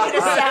 made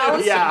a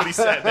sound. Yeah. Somebody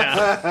sat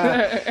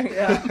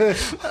down.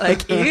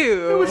 like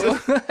ew.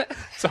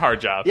 It's a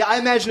hard job. Yeah, I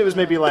imagine it was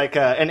maybe like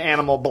an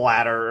animal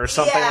bladder or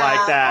something Yeah.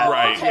 like that. Oh,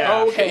 Right. okay.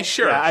 Okay,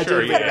 sure. Yeah, I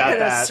sure. did think Yeah. about a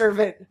that.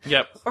 servant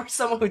Yep. or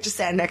someone who just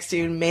sat next to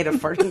you and made a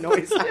farting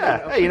noise. I don't Yeah,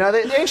 know.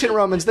 hey, the ancient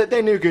Romans,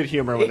 they knew good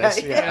humor with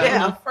this.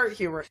 Yeah, fart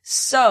humor.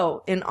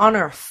 So, in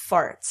honor of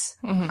farts,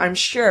 I'm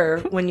sure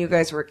when you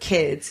guys were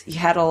kids, you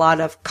had a lot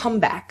of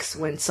comebacks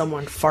when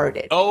someone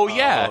farted. Oh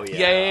yeah. Oh,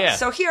 yeah. Yeah.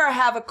 So here I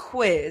have a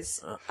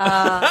quiz.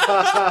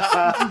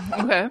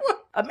 Okay.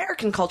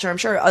 American culture, I'm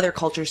sure other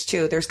cultures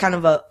too, there's kind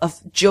of a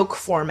joke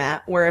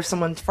format where if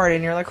someone farted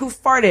and you're like, who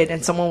farted?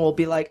 And someone will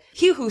be like,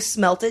 he who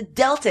smelt it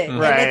dealt it.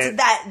 Right. And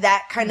it's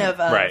that kind of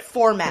Right.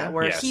 format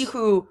where Yes. he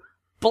who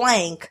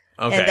blank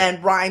Okay. and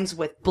then rhymes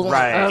with blank.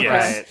 Right. Okay.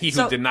 Yes. Right. He who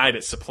So- denied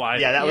it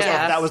supplied. Yeah, it. that was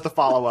Yes. that was the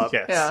follow up.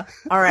 Yes. Yeah.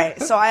 All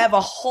right. So I have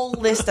a whole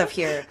list of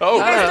here. Oh, you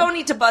guys wow. don't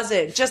need to buzz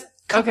in. Just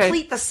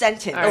complete the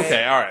sentence. All right.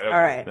 Okay. All right. Okay.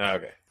 All right.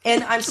 Okay.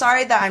 And I'm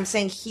sorry that I'm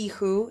saying he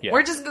who. Yeah.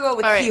 We're just going to go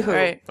with All right, he who. all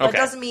right. That Okay.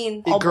 doesn't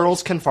mean all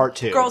Girls can fart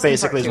too. Girls can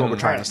basically fart is what too. we're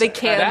trying to say. They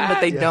can,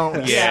 but they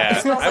don't. Yeah.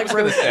 It smells I like was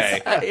gonna roses.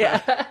 say.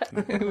 Yeah.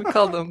 We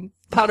call them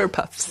powder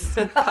puffs.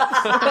 All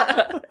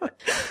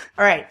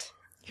right.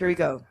 Here we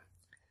go.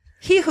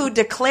 He who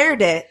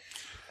declared it.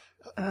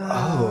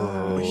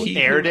 He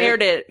Aired it.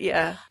 Aired it.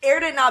 Yeah.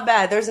 Aired it not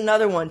bad. There's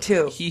another one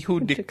too. He who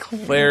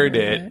declared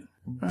it,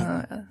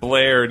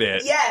 blared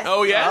it. Yes.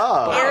 Oh yeah.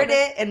 Oh. Aired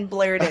it and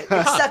blared it.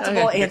 Acceptable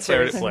Declared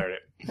answers. it, blared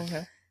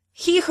it.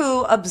 He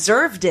who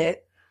observed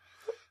it.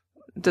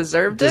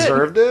 Deserved it.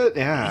 Deserved it?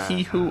 Yeah.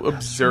 He who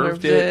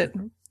observed Reserved it.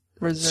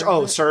 Reserved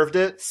Oh, it. served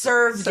it?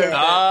 Served it.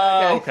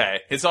 Ah, okay.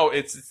 It's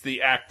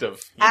the act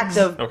of. Act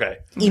of Okay.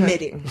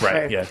 emitting.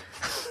 Right. Yeah.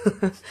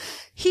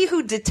 He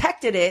who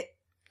detected it.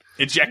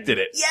 Ejected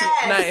it.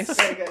 Yes. Nice.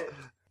 Very good.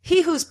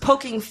 He who's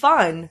poking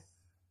fun.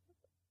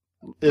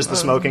 Is the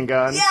smoking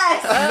gun?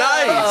 Yes.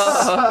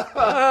 Nice.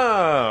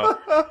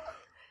 Oh.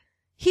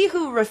 He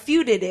who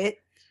refuted it.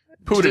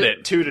 Pooted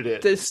it. Tooted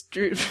it.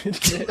 Distributed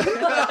it.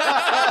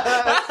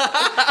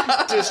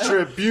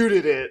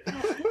 Distributed it.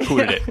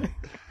 Pooted it.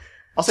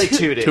 I'll say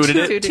tooted. Tooted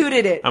it.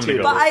 Tooted it. I'm gonna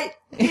go But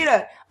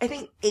with I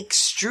think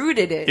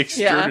extruded it.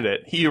 Extruded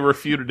it. He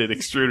refuted it.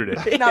 Extruded it.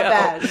 Not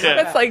bad. Yeah.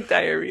 That's like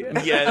diarrhea.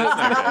 Yeah, that's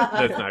not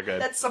good. That's not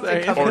good. That's something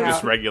Sorry. coming Or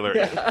just out.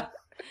 regular.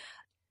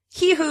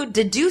 He who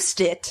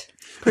deduced it.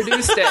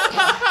 Produced it.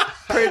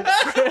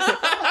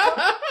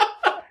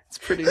 It's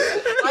produced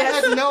it. I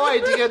had no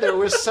idea there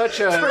was such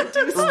a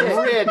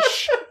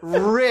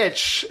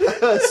rich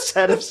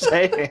set of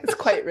sayings. It's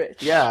quite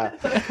rich. Yeah.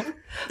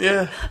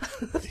 Yeah.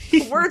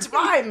 Words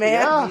rhyme,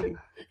 man. Yeah.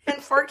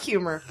 And fart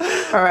humor.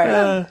 All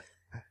right.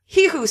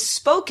 He who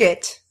spoke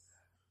it.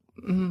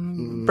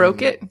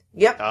 Broke it.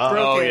 Yep.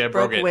 Oh, it. yeah,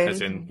 broke it. wind.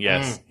 As in,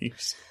 yes.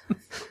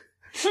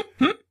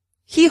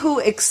 He who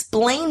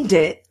explained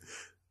it.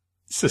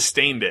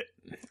 Sustained it.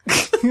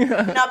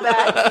 Not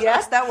bad.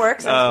 Yes, that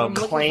works. That's what I'm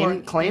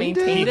looking for. Claimed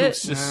Maintained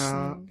it?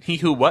 it. He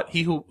who what?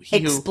 He who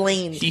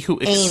Explained. He who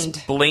Aimed.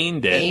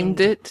 explained it. Aimed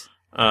it.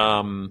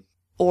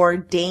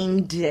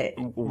 Ordained it.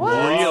 Really?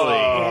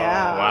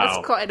 Yeah. Wow.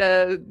 That's quite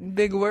a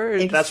big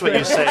word. That's what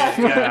you say.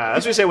 Yeah.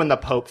 That's what you say when the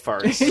Pope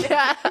farts.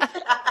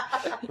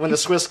 When the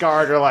Swiss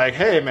Guard are like,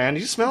 hey, man, do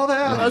you smell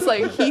I that? was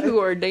like, he who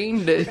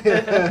ordained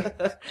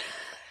it.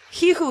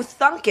 He who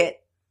thunk it.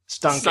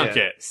 Stunk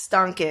it.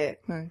 Stunk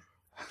it. Nice.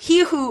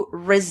 He who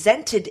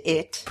resented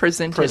it.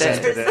 Presented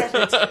Presented it.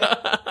 it.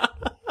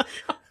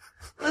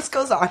 This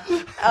goes on.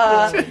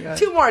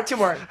 Two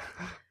more.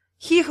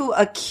 He who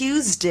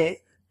accused it.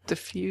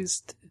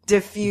 Diffused.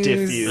 Diffused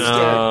Diffused. it.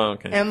 Oh,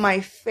 okay. And my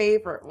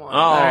favorite one. Oh.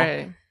 All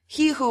right.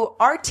 He who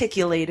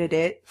articulated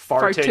it.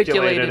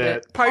 Farticulated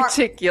it.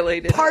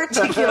 Particulated.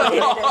 Particulated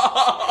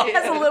it.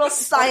 Has a little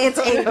science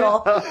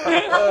angle.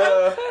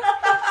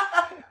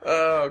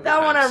 Oh,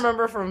 That one I goodness.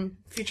 remember from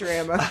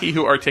Futurama. He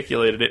who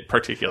articulated it, It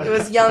particulated.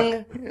 was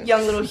young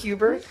little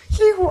Hubert.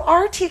 He who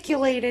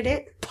articulated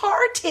it,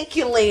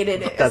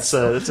 particulated it. That's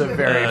a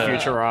very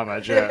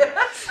Futurama joke.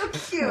 so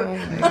cute. Oh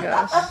my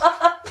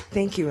gosh.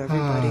 Thank you,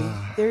 everybody.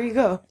 There you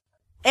go.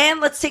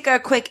 And let's take a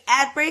quick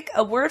ad break.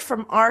 A word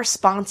from our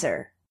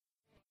sponsor.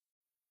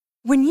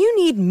 When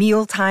you need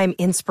mealtime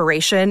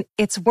inspiration,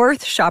 it's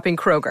worth shopping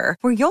Kroger,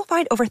 where you'll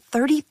find over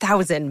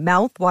 30,000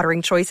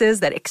 mouth-watering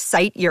choices that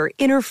excite your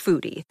inner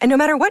foodie. And no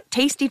matter what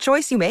tasty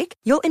choice you make,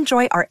 you'll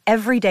enjoy our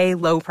everyday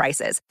low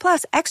prices,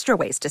 plus extra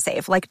ways to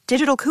save, like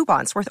digital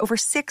coupons worth over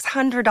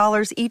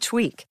 $600 each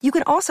week. You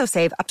can also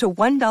save up to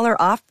 $1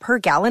 off per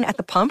gallon at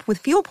the pump with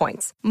fuel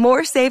points.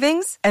 More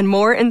savings and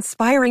more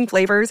inspiring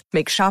flavors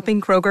make shopping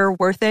Kroger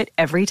worth it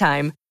every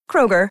time.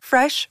 Kroger,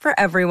 fresh for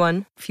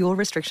everyone. Fuel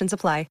restrictions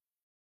apply.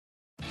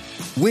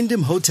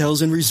 Wyndham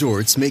Hotels and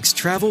Resorts makes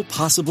travel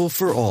possible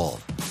for all.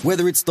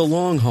 Whether it's the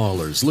long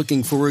haulers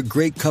looking for a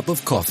great cup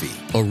of coffee,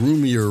 a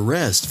roomier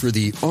rest for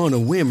the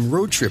on-a-whim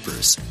road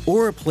trippers,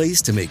 or a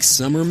place to make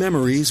summer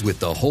memories with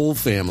the whole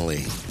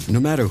family.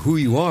 No matter who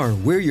you are,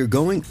 where you're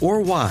going,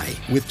 or why,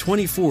 with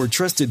 24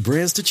 trusted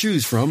brands to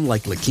choose from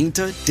like La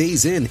Quinta,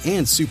 Days Inn,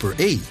 and Super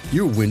 8,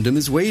 your Wyndham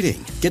is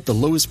waiting. Get the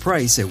lowest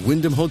price at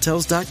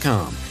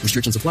WyndhamHotels.com.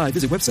 Restrictions apply.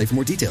 Visit website for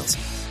more details.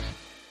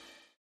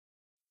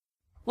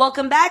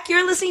 Welcome back.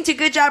 You're listening to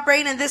Good Job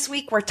Brain, and this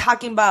week we're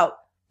talking about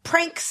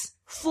pranks,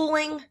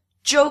 fooling,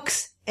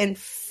 jokes, and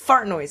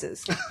fart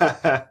noises.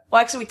 Well,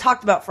 actually, we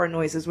talked about fart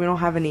noises. We don't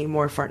have any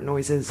more fart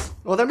noises.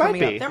 Well, there might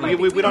coming be. up. There might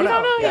be. We don't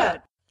know.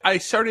 yet. I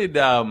started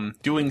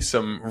doing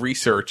some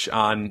research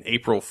on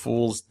April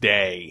Fool's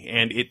Day,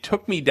 and it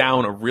took me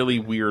down a really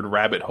weird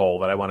rabbit hole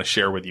that I want to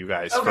share with you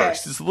guys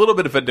first. It's a little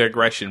bit of a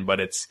digression, but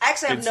I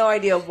actually have no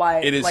idea why,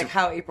 it is, like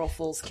how April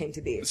Fools came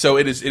to be. So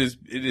it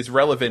is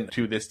relevant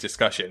to this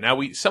discussion. Now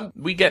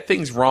we get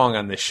things wrong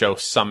on this show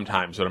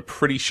sometimes, but I'm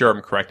pretty sure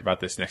I'm correct about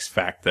this next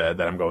fact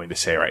that I'm going to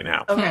say right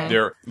now. Okay.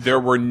 There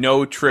were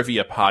no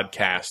trivia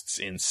podcasts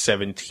in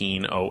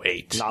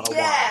 1708. Not a one.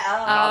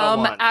 Not a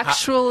one.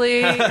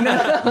 Actually,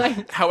 no.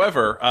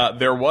 However,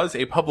 there was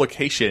a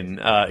publication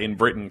in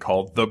Britain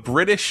called The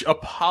British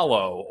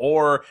Apollo,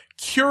 or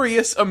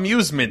Curious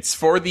Amusements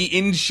for the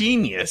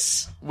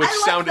Ingenious, which I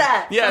like sounded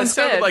that. Yeah, Sounds it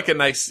sounded good. like a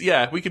nice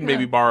we can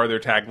maybe borrow their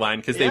tagline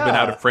because they've been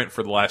out of print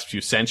for the last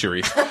few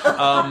centuries.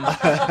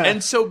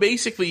 And so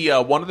basically,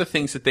 one of the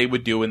things that they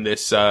would do in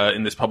this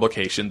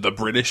publication, The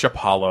British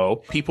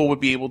Apollo, people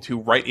would be able to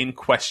write in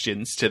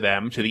questions to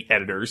them, to the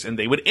editors, and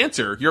they would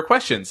answer your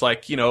questions.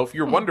 Like, if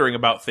you're wondering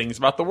about things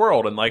about the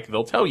world, and like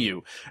they'll tell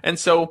you. And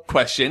so,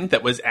 question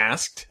that was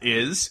asked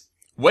is,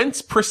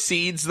 whence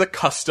proceeds the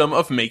custom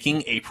of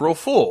making April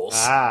Fools?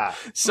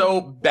 So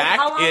back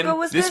how long in ago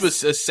was this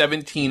this? was a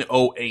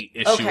 1708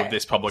 issue of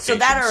this publication. So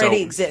that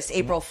already exists,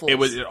 April Fools.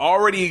 It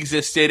already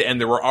existed,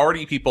 and there were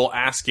already people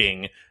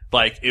asking.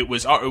 Like, it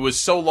was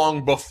so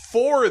long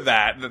before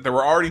that there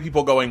were already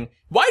people going,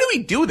 why do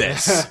we do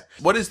this?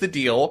 What is the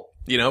deal?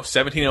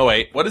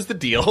 1708. What is the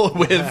deal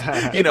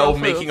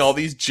with, making all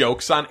these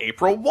jokes on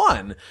April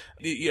 1?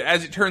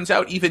 As it turns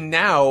out, even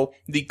now,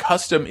 the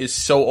custom is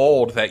so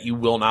old that you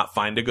will not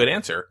find a good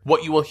answer.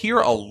 What you will hear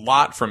a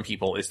lot from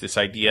people is this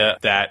idea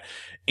that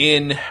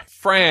in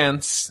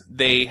France,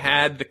 they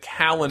had the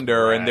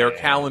calendar, and their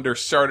calendar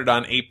started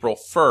on April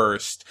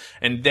 1st,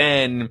 and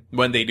then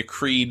when they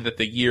decreed that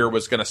the year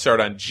was going to start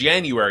on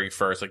January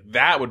 1st, like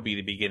that would be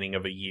the beginning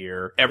of a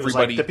year.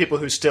 Everybody, the people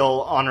who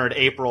still honored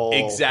April,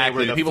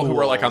 exactly, the people who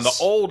were like on the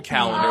old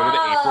calendar were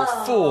the April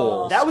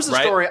Fools. That was the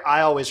right? story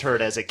I always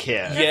heard as a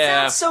kid.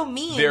 Yeah, sounds so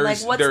mean.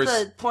 there's- What's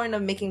there's- the point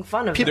of making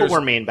fun of People it?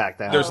 were mean back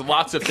then. There's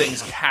lots of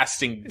things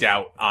casting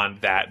doubt on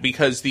that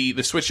because the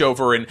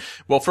switchover and,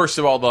 well, first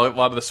of all, a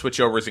lot of the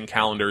switchovers in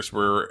calendars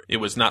it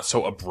was not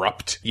so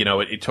abrupt.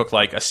 It took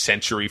like a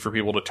century for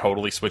people to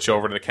totally switch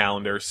over to the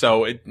calendar.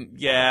 So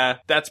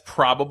that's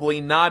probably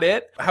not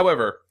it.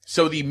 However,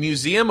 so the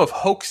Museum of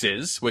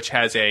Hoaxes, which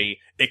has a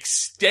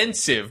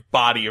extensive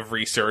body of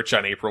research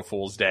on April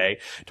Fool's Day,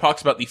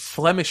 talks about the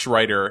Flemish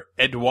writer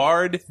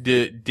Edouard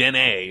de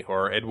Dene,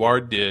 or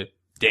Edouard de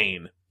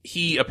Dane.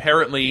 He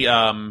apparently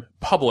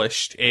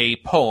published a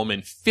poem in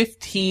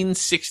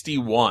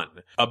 1561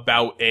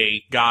 about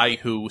a guy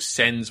who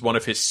sends one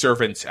of his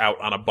servants out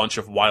on a bunch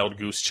of wild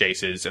goose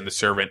chases, and the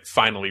servant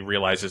finally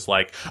realizes,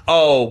 like,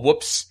 oh,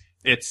 whoops,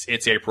 it's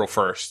April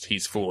 1st.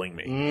 He's fooling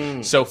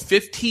me. So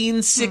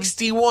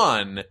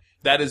 1561,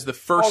 that is the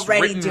first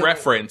Already written doing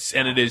reference,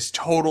 and it is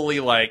totally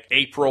like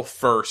April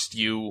 1st,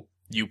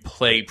 you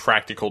play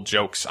practical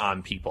jokes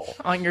on people.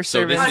 on your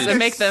So this servants is- to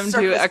make them do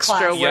Circus extra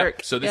class. work.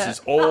 Yep. So this Yeah.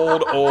 is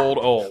old.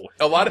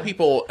 A lot of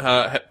people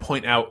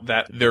point out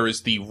that there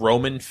is the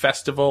Roman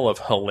festival of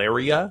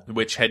Hilaria,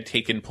 which had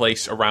taken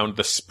place around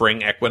the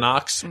spring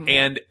equinox,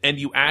 and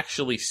you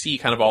actually see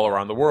kind of all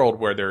around the world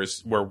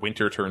where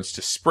winter turns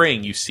to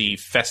spring, you see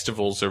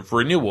festivals of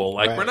renewal,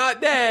 like we're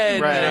not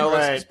dead,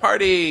 let's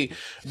party.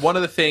 One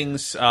of the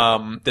things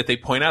that they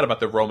point out about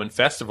the Roman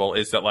festival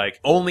is that,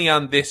 like, only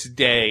on this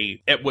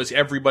day it was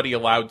everybody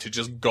allowed to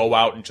just go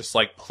out and just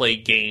like play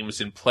games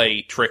and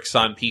play tricks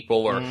on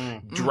people or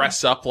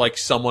dress up like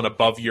someone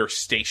above your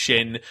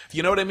station.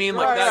 You know what I mean?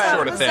 Like that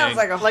sort of This thing. sounds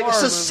like a like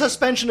horror movie.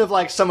 suspension of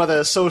like some of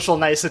the social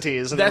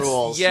niceties and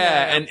rules.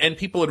 Yeah, and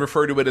people would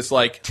refer to it as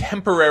like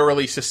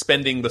temporarily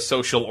suspending the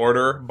social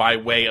order by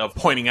way of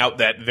pointing out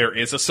that there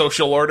is a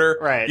social order.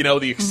 Right.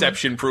 The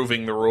exception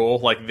proving the rule.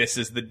 Like, this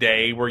is the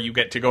day where you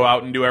get to go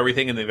out and do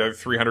everything, and then there are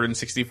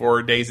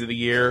 364 days of the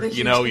year.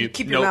 You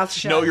keep your mouth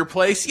shut. know your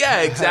place.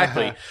 Yeah, exactly.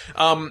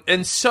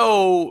 And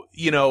so,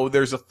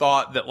 there's a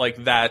thought that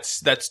like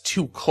that's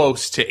too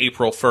close to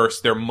April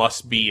 1st. There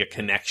must be a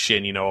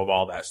connection, of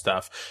all that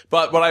stuff.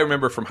 But what I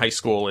remember from high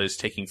school is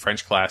taking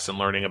French class and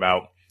learning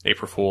about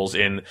April Fools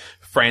in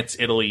France,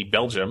 Italy,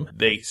 Belgium.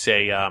 They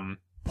say,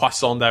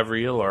 Poisson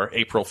d'avril, or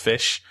April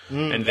fish,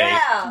 and they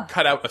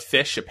cut out a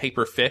fish, a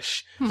paper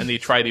fish, and you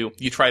try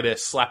to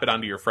slap it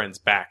onto your friend's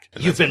back.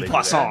 And You've that's been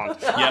what they do there.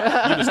 poissoned.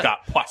 Yep, you just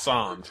got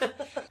poissoned.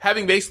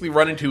 Having basically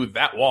run into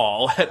that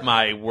wall at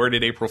my Where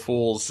Did April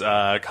Fools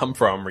Come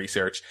From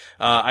research,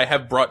 I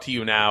have brought to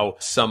you now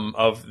some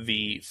of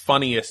the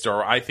funniest,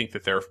 or I think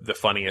that they're the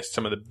funniest,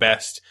 some of the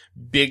best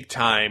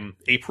big-time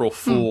April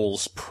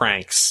Fools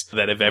pranks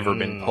that have ever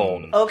been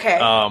pulled. Okay.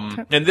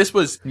 And this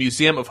was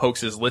Museum of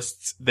Hoaxes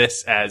lists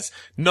this as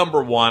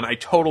number one. I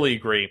totally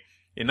agree.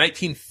 In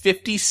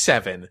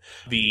 1957,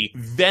 the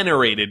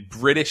venerated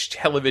British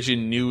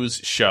television news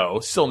show,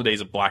 still in the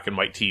days of black and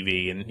white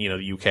TV in,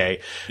 the UK,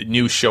 the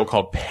news show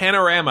called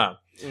Panorama.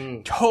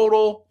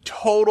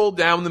 Total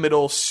down the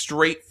middle,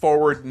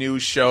 straightforward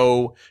news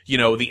show.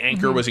 The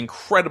anchor was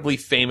incredibly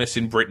famous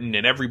in Britain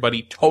and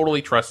everybody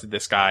totally trusted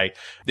this guy.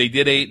 They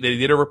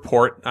did a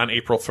report on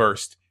April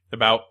 1st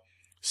about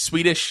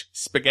Swedish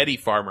spaghetti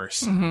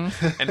farmers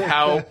and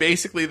how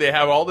basically they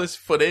have all this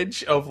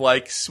footage of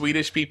like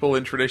Swedish people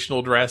in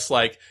traditional dress,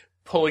 like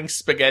pulling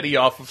spaghetti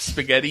off of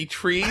spaghetti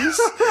trees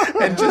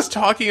and just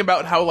talking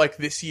about how like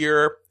this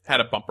year had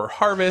a bumper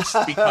harvest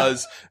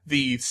because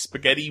the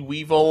spaghetti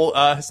weevil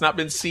has not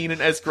been seen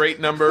in as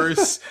great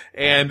numbers,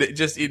 and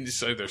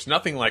so there's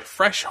nothing like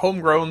fresh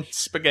homegrown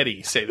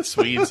spaghetti, say the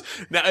Swedes.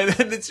 Now,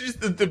 and it's just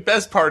the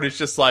best part is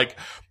just like,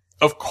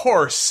 of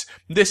course,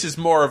 this is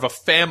more of a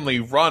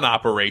family-run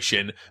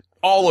operation.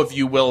 All of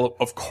you will,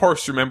 of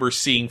course, remember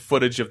seeing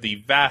footage of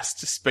the vast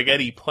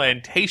spaghetti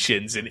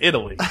plantations in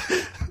Italy.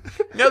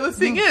 Now, the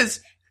thing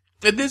is,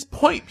 at this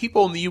point,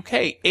 people in the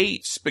UK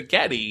ate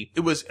spaghetti.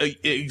 It was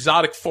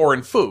exotic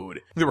foreign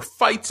food. There were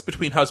fights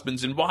between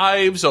husbands and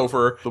wives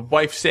over the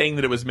wife saying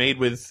that it was made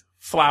with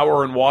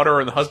flour and water,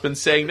 and the husband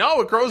saying,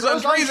 no, it grows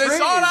on trees. I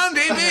saw it on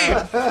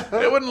TV.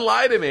 They wouldn't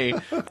lie to me.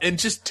 And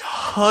just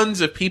tons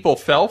of people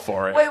fell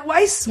for it. Wait,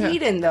 why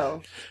Sweden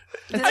though?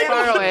 It's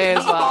far away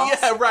as well.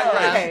 Yeah, right.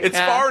 Okay. It's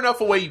far enough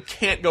away you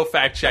can't go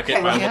fact check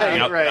it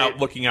by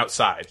looking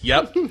outside.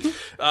 Yep.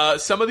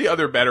 Some of the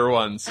other better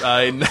ones.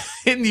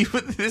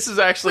 This is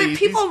actually... Wait,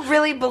 people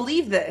really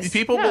believe this?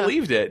 People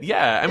believed it.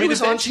 Yeah. I mean, it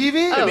was on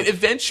TV? I mean,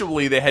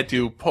 eventually they had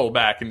to pull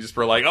back and just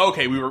were like,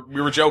 okay, we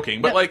were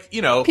joking. But like,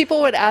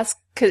 people would ask,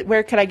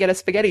 where could I get a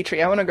spaghetti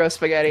tree? I want to grow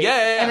spaghetti.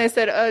 Yeah. And they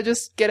said,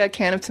 just get a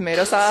can of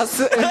tomato sauce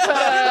and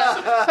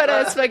put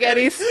a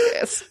spaghetti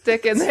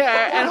stick in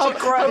there and hope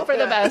for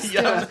the best.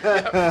 Yeah.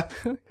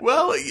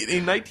 Well,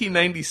 in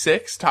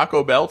 1996,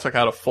 Taco Bell took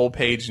out a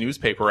full-page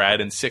newspaper ad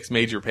in 6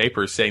 major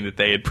papers saying that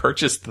they had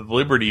purchased the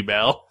Liberty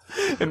Bell.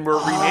 And we're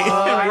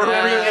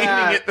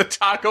renaming it the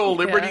Taco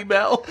Liberty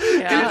Bell.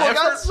 People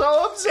got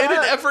so upset. In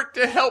an effort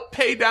to help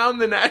pay down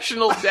the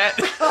national debt,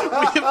 we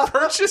have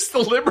purchased the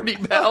Liberty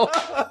Bell,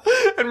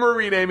 and we're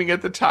renaming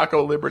it the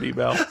Taco Liberty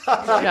Bell.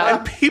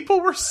 And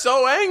people were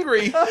so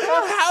angry.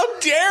 How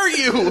dare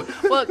you?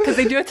 Well, because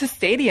they do it to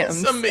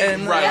stadiums.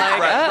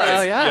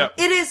 Right. Yeah.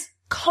 It is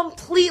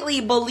completely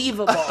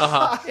believable.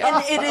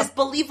 And it is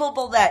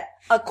believable that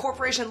a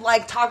corporation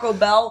like Taco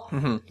Bell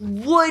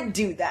would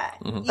do that.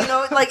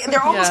 Like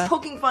they're almost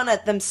poking fun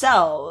at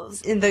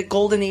themselves in the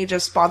golden age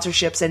of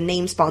sponsorships and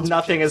name sponsorships.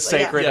 Nothing is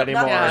sacred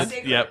anymore. Nothing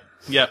is sacred.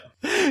 Yep.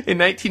 In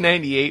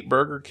 1998,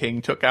 Burger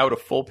King took out a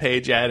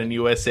full-page ad in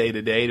USA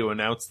Today to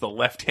announce the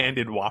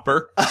left-handed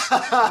Whopper. What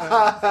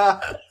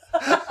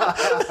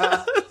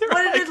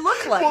did it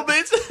look like? Well,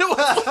 it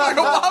was like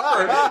a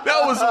Whopper.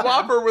 That was a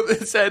Whopper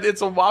it said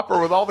it's a Whopper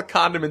with all the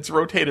condiments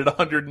rotated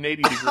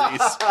 180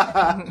 degrees.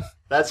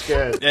 That's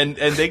good. And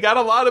they got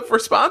a lot of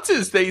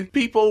responses.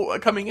 People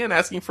coming in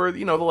asking for,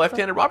 the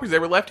left-handed Whoppers. They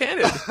were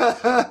left-handed.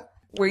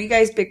 Were you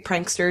guys big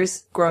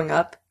pranksters growing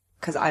up?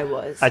 Because I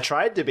was. I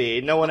tried to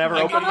be. No one ever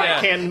opened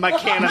my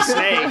can of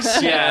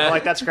snakes. Yeah.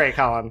 Like, that's great,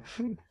 Colin.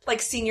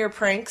 Like senior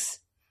pranks?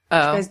 Oh.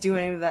 Did you guys do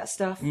any of that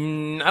stuff?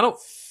 I don't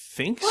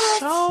think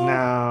so. No.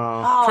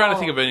 I'm trying to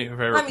think of any if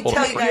I ever Let me pulled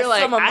tell it. you guys You're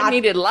like, some of I my...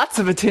 needed lots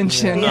of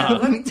attention. Yeah,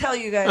 let me tell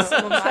you guys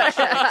some of my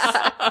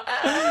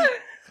tricks.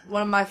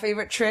 One of my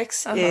favorite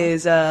tricks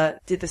is,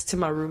 did this to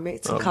my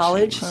roommates in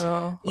college.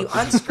 You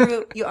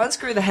unscrew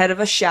the head of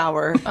a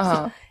shower,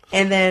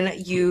 and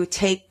then you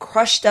take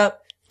crushed up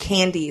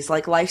candies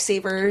like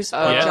Lifesavers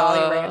or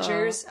Jolly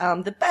Ranchers.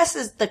 The best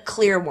is the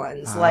clear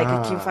ones.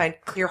 Like if you find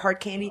clear hard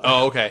candy.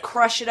 Oh, okay.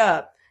 Crush it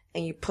up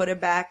and you put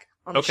it back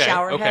on the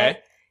shower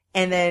head.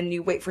 And then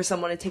you wait for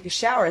someone to take a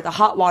shower. The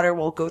hot water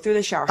will go through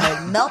the shower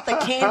head, melt the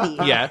candy.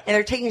 Yeah. And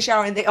they're taking a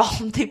shower and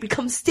they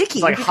become sticky.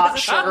 It's like hot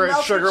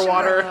because sugar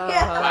water.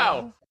 Yeah.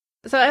 Wow.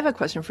 So I have a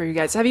question for you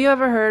guys. Have you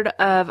ever heard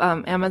of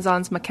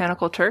Amazon's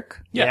Mechanical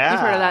Turk? Yeah. You've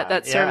heard of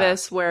that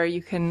service where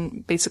you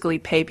can basically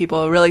pay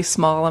people a really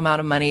small amount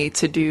of money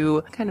to do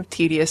a kind of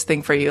tedious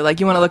thing for you.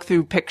 Like you want to look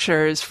through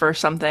pictures for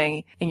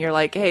something and you're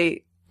like,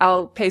 hey,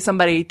 I'll pay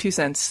somebody 2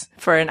 cents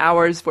for an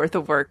hour's worth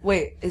of work.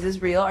 Wait, is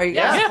this real? Are you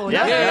guys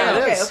Yeah,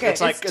 it is. Okay. It's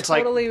like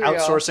totally real.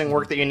 outsourcing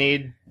work that you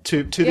need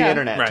to the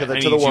internet, Right. to the I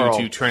to need the world.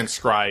 you to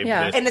transcribe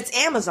this. And it's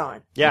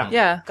Amazon. Yeah.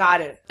 Yeah.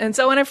 Got it. And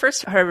so when I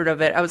first heard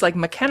of it, I was like,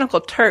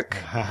 Mechanical Turk?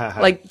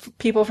 Like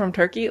people from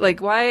Turkey? Like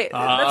why?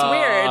 That's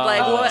weird.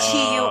 Like what?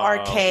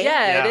 TURK.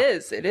 Yeah,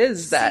 it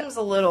is that. Seems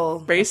a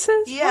little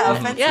racist? Yeah,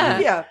 offensive.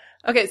 Yeah.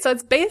 Okay, so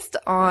it's based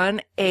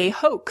on a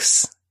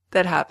hoax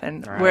that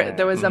happened where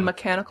there was a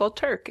Mechanical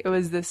Turk. It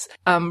was this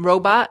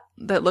robot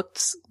that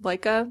looked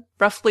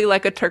roughly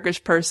like a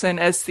Turkish person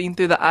as seen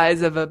through the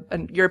eyes of a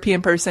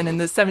European person in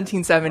the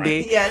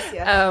 1770s.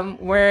 Yes.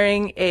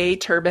 Wearing a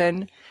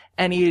turban,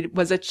 and he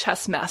was a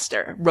chess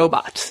master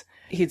robot.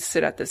 He'd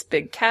sit at this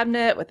big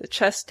cabinet with a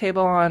chess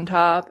table on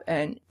top,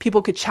 and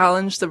people could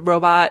challenge the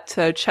robot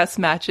to chess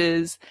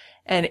matches.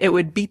 and it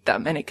would beat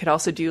them. And it could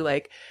also do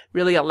like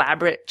really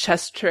elaborate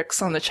chess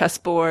tricks on the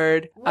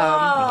chessboard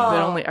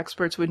that only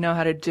experts would know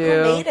how to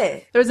do. Who made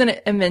it? There was an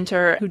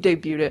inventor who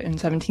debuted it in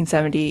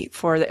 1770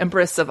 for the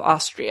Empress of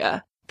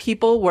Austria.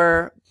 People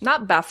were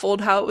not baffled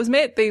how it was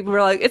made. They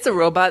were like, it's a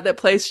robot that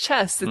plays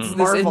chess. It's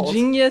this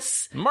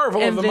ingenious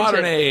Marvel of the invention.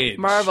 modern age.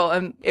 Marvel.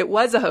 And it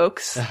was a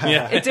hoax.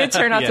 Yeah. It did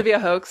turn out to be a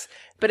hoax,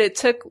 but it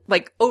took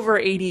like over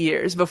 80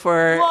 years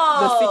before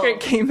the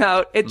secret came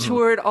out. It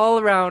toured all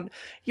around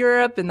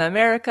Europe and the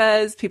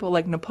Americas. People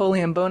like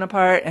Napoleon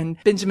Bonaparte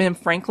and Benjamin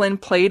Franklin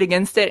played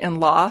against it and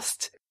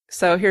lost.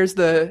 So here's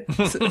the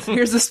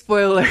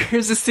spoiler.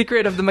 Here's the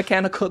secret of the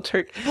Mechanical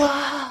Turk.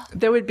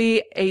 There would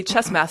be a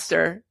chess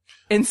master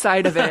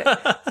inside of it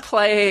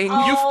playing.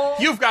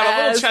 You've got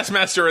a little chess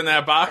master in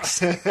that box.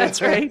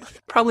 That's right.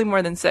 Probably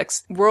more than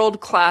 6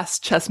 world-class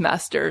chess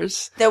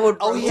masters. That would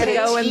go in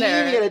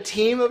there. He had a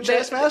team of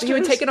chess masters? He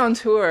would take it on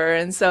tour,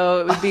 and so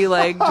it would be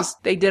like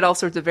they did all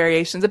sorts of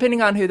variations.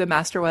 Depending on who the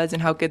master was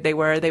and how good they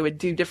were, they would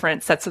do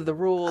different sets of the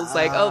rules.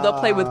 Like, they'll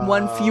play with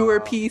one fewer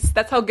piece.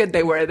 That's how good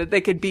they were, that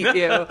they could beat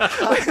you.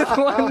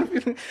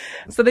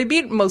 So they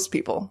beat most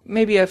people.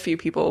 Maybe a few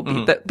people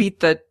beat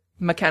the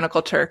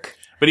Mechanical Turk.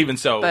 But even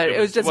so, but it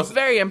was just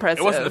very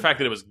impressive. It wasn't the fact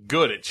that it was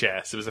good at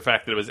chess. It was the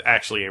fact that it was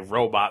actually a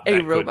robot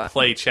that could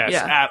play chess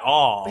at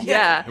all.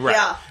 Yeah. Right.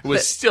 Yeah. It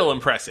was still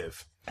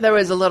impressive. There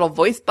was a little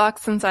voice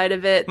box inside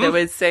of it that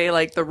would say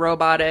like the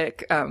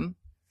robotic,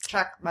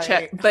 check,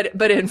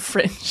 but in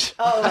French.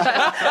 Oh,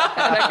 I'm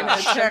not gonna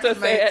attempt to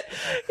say it.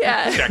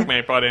 Yeah.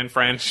 Checkmate, but in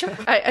French.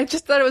 I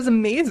just thought it was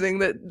amazing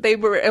that they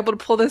were able to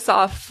pull this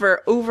off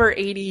for over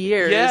 80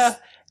 years. Yeah.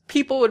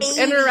 People would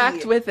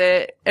interact with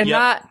it and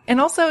and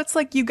also it's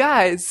like, you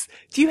guys,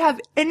 do you have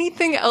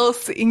anything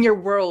else in your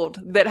world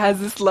that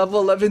has this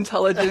level of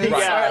intelligence?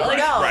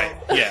 Right.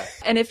 Yeah.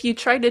 And if you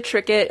tried to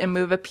trick it and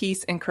move a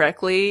piece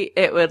incorrectly,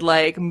 it would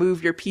like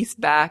move your piece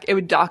back. It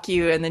would dock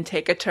you and then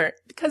take a turn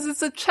because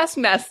it's a chess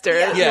master.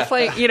 Yeah. You're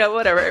playing,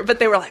 whatever. But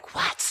they were like,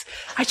 what?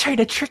 I tried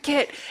to trick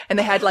it. And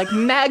they had like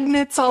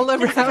magnets all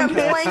around I'm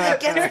it. playing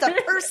against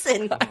a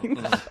person.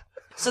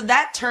 So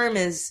that term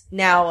is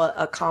now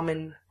a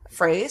common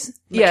phrase,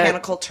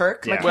 Mechanical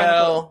Turk. Yeah.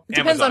 Well,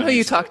 depends on who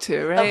you talk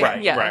to, right?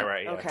 Right, yeah.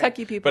 right. Okay.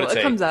 Techie people, But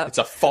it comes up. It's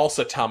a false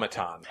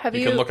automaton.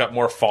 You can look up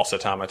more false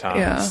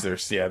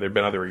automatons. Yeah. There've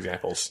been other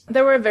examples.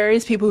 There were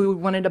various people who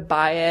wanted to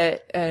buy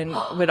it and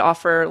would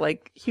offer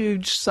like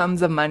huge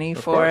sums of money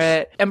for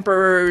it.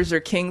 Emperors or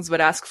kings would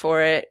ask for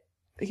it.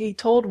 He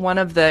told one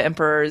of the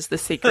emperors the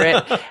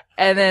secret,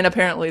 and then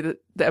apparently the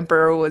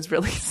emperor was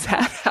really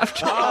sad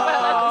after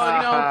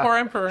that. Poor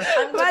emperor.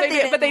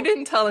 But they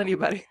didn't tell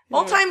anybody.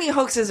 Old-timey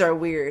hoaxes are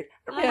weird.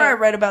 I remember I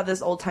read about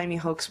this old-timey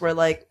hoax where,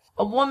 like,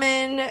 a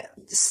woman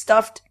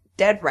stuffed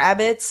dead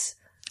rabbits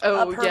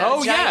up her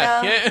vagina.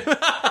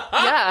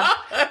 Yeah.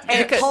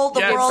 And told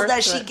the world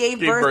that she gave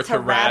birth to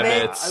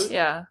rabbits.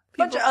 Yeah.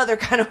 Bunch of other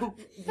kind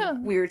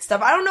of weird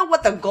stuff. I don't know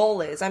what the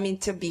goal is. I mean,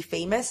 to be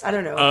famous? I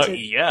don't know.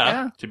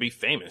 To be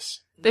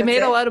famous. They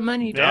made a lot of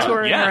money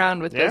touring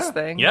around with this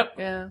thing. Yep.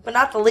 Yeah. But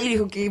not the lady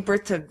who gave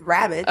birth to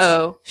rabbits.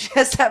 Oh. She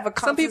has to have a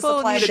constant people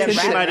supply need of dead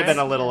attention. She rabbits. might have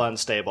been a little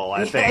unstable,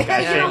 I think.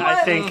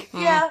 I think.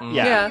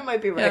 Yeah, you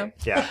might be right.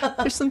 Yeah.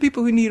 There's some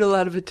people who need a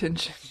lot of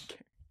attention.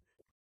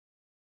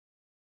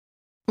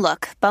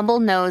 Look, Bumble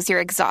knows you're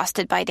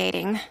exhausted by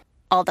dating.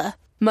 All the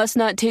must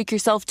not take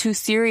yourself too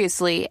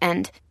seriously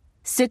and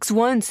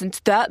 6'1" since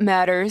that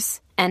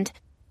matters. And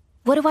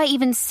what do I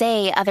even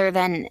say other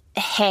than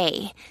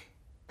hey?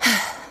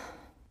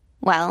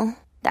 Well,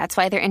 that's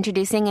why they're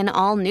introducing an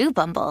all-new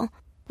Bumble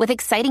with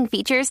exciting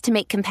features to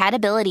make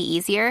compatibility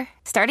easier,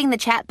 starting the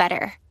chat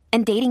better,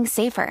 and dating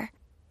safer.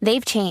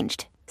 They've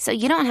changed, so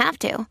you don't have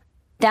to.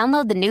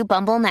 Download the new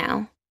Bumble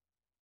now.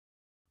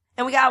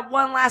 And we got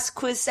one last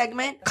quiz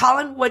segment.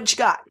 Colin, what you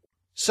got?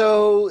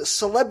 So,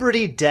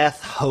 celebrity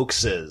death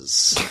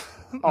hoaxes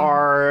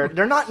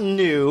they're not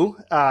new.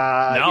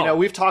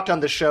 We've talked on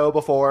the show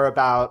before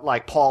about,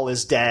 like, Paul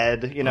is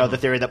dead, the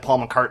theory that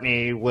Paul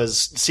McCartney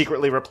was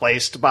secretly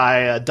replaced by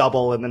a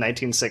double in the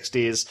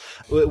 1960s,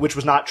 which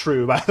was not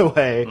true, by the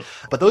way.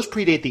 But those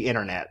predate the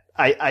internet.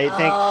 I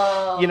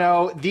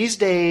think, these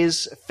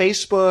days,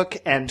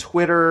 Facebook and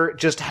Twitter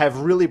just have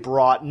really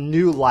brought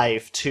new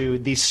life to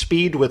the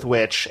speed with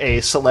which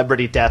a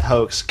celebrity death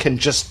hoax can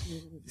just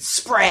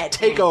spread.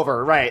 Take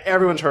over, right.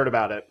 Everyone's heard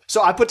about it.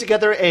 So I put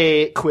together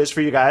a quiz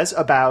for you guys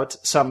about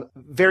some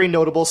very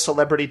notable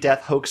celebrity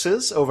death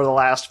hoaxes over the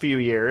last few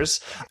years.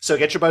 So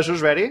get your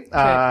buzzers ready,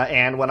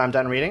 and when I'm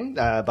done reading,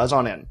 buzz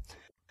on in.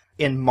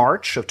 In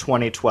March of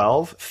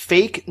 2012,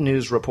 fake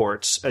news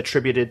reports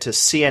attributed to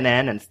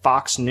CNN and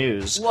Fox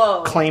News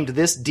claimed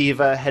this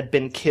diva had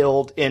been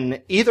killed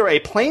in either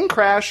a plane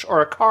crash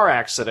or a car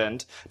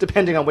accident,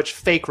 depending on which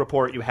fake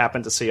report you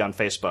happen to see on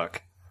Facebook.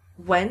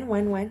 When?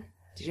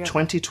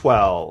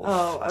 2012.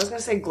 Oh, I was going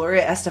to say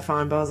Gloria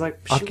Estefan, but I was like,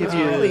 I'll give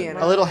you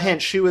a little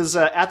hint. She was,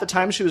 at the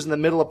time, she was in the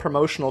middle of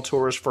promotional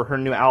tours for her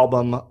new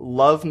album,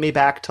 Love Me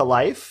Back to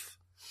Life.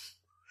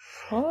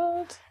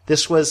 What?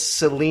 This was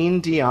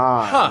Celine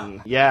Dion. Huh.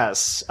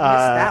 Yes.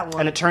 that one.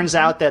 And it turns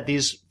out that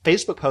these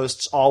Facebook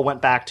posts all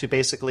went back to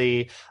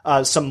basically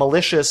some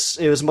malicious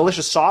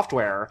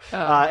software.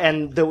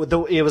 And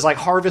it was like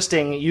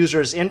harvesting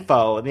users'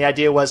 info. And the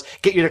idea was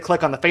get you to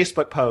click on the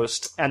Facebook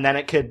post, and then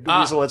it could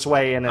weasel its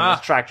way in and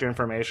extract your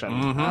information.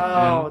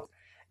 Oh,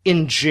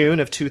 In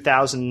June of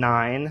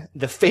 2009,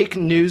 the fake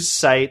news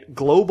site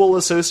Global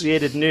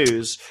Associated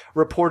News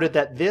reported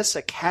that this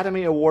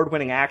Academy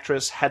Award-winning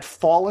actress had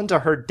fallen to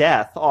her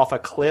death off a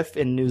cliff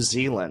in New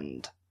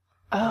Zealand.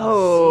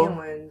 Oh,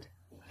 Zealand.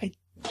 I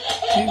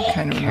do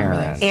kind of remember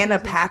that. Anna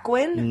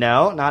Paquin?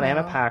 No, not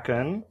Anna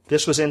Paquin.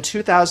 This was in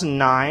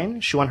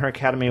 2009. She won her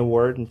Academy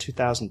Award in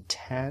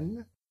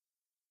 2010.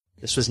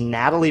 This was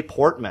Natalie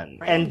Portman.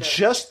 And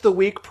just the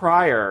week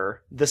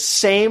prior, the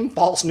same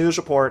false news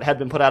report had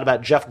been put out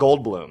about Jeff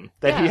Goldblum,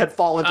 that he had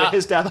fallen to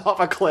his death off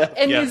a cliff.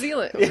 In New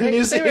Zealand. In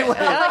New Zealand,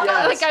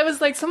 yes. I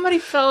was like, somebody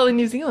fell in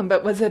New Zealand,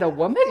 but was it a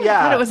woman? Yeah.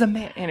 I thought it was a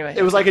man. Anyway.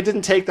 It was like it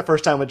didn't take the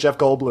first time with Jeff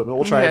Goldblum.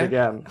 We'll try it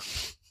again.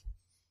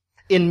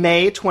 In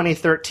May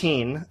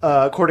 2013,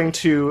 according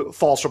to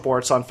false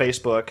reports on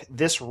Facebook,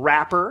 this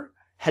rapper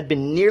had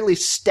been nearly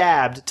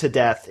stabbed to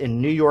death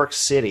in New York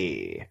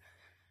City.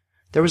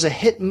 There was a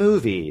hit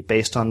movie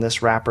based on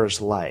this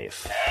rapper's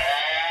life.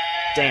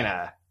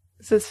 Dana.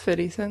 Is this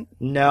 50 Cent?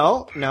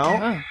 No.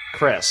 Oh.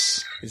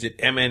 Chris. Is it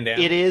Eminem?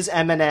 It is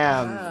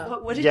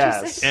Eminem. What did you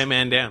say?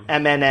 Eminem.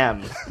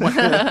 Eminem.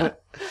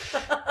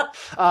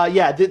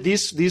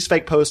 These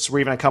fake posts were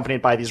even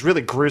accompanied by these really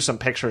gruesome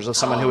pictures of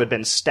someone who had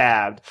been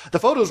stabbed. The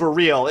photos were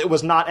real. It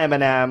was not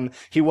Eminem.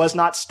 He was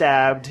not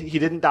stabbed. He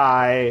didn't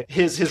die.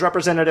 His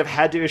representative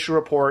had to issue a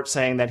report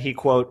saying that he,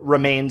 quote,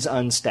 remains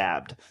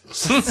unstabbed.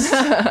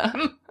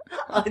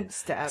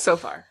 Unstabbed. So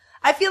far.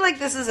 I feel like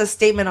this is a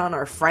statement on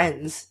our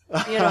friends,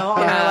 on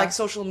our like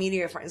social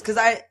media friends, because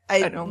I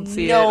don't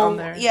see it on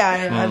there. Yeah, I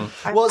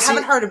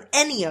haven't heard of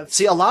any of.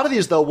 See, a lot of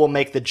these though will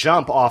make the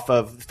jump off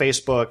of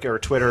Facebook or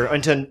Twitter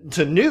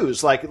into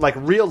news. Like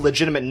real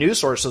legitimate news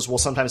sources will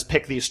sometimes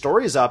pick these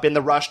stories up in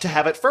the rush to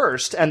have it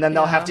first, and then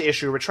they'll have to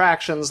issue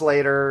retractions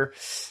later.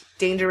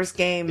 Dangerous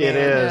game, man. It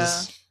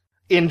is. Yeah.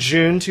 In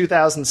June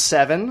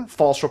 2007,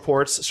 false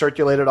reports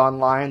circulated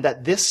online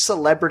that this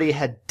celebrity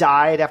had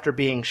died after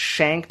being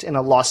shanked in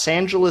a Los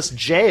Angeles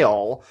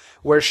jail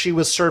where she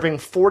was serving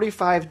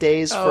 45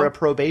 days for a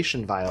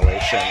probation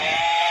violation.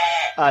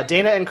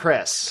 Dana and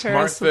Chris.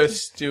 Martha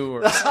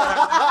Stewart.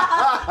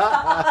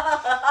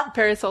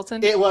 Paris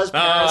Hilton? It was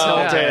Paris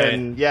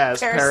Hilton. Yes,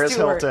 Paris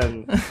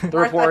Hilton. The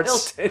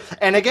reports.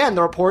 And again,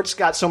 the reports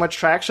got so much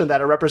traction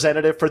that a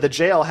representative for the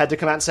jail had to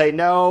come out and say,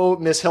 no,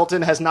 Miss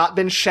Hilton has not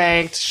been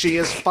shanked. She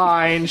is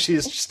fine.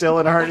 She's still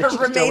in her she's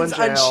remains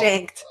still in jail.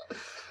 Unshanked.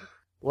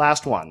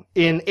 Last one.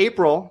 In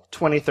April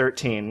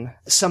 2013,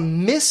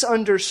 some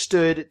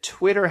misunderstood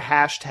Twitter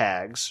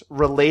hashtags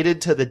related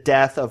to the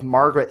death of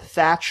Margaret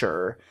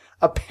Thatcher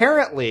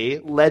apparently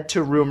led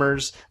to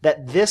rumors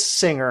that this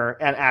singer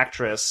and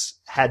actress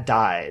had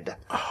died.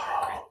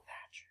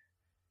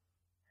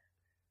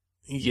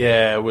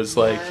 Yeah, it was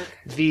like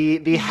the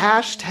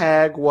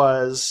hashtag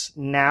was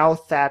now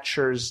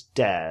Thatcher's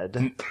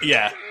dead.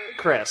 Yeah.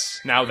 Chris.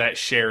 Now that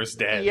Cher's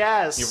dead.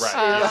 Yes. You're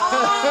right.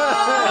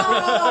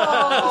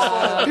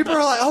 People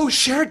are like, oh,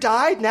 Cher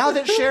died? Now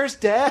that Cher's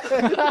dead?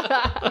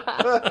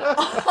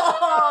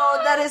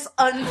 Oh, that is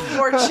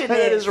unfortunate.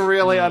 That is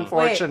really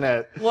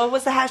unfortunate. Wait, what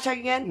was the hashtag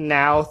again?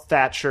 Now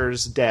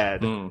Thatcher's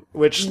dead.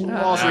 Which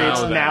also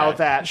reads, now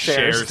that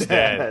Cher's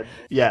dead.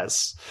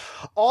 Yes.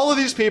 All of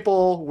these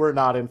people were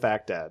not, in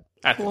fact, dead.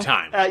 At the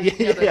time.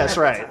 Yes,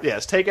 right.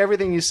 Yes. Take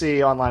everything you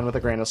see online with a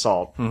grain of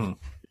salt. Mm-hmm.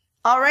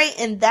 All right,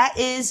 and that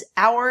is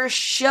our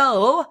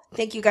show.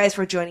 Thank you guys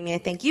for joining me.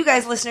 Thank you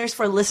guys, listeners,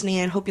 for listening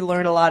in. Hope you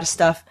learned a lot of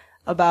stuff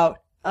about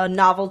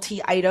novelty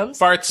items.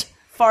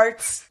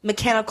 Farts,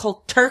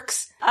 Mechanical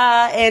Turks.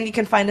 And you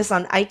can find us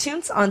on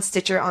iTunes, on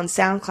Stitcher, on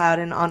SoundCloud,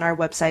 and on our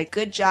website,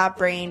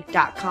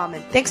 goodjobbrain.com.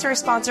 And thanks to our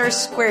sponsor,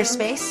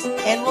 Squarespace.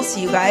 And we'll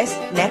see you guys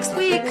next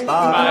week.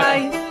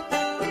 Bye. Bye.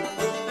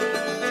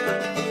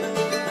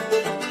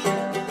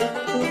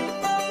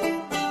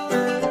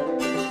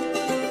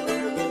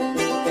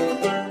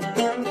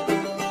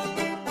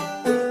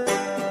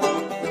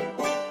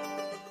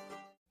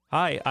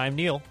 Hi, I'm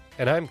Neil.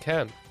 And I'm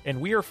Ken. And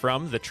we are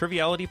from the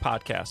Triviality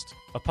Podcast,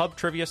 a pub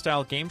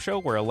trivia-style game show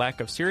where a lack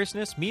of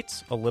seriousness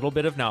meets a little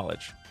bit of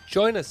knowledge.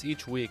 Join us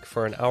each week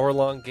for an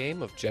hour-long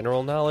game of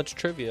general knowledge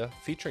trivia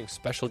featuring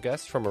special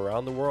guests from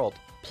around the world,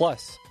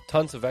 plus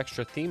tons of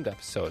extra themed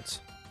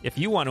episodes. If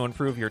you want to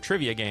improve your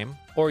trivia game,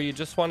 or you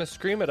just want to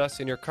scream at us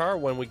in your car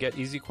when we get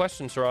easy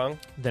questions wrong,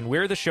 then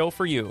we're the show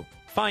for you.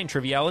 Find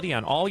Triviality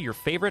on all your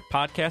favorite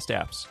podcast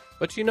apps.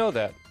 But you know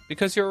that,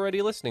 because you're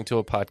already listening to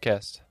a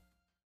podcast.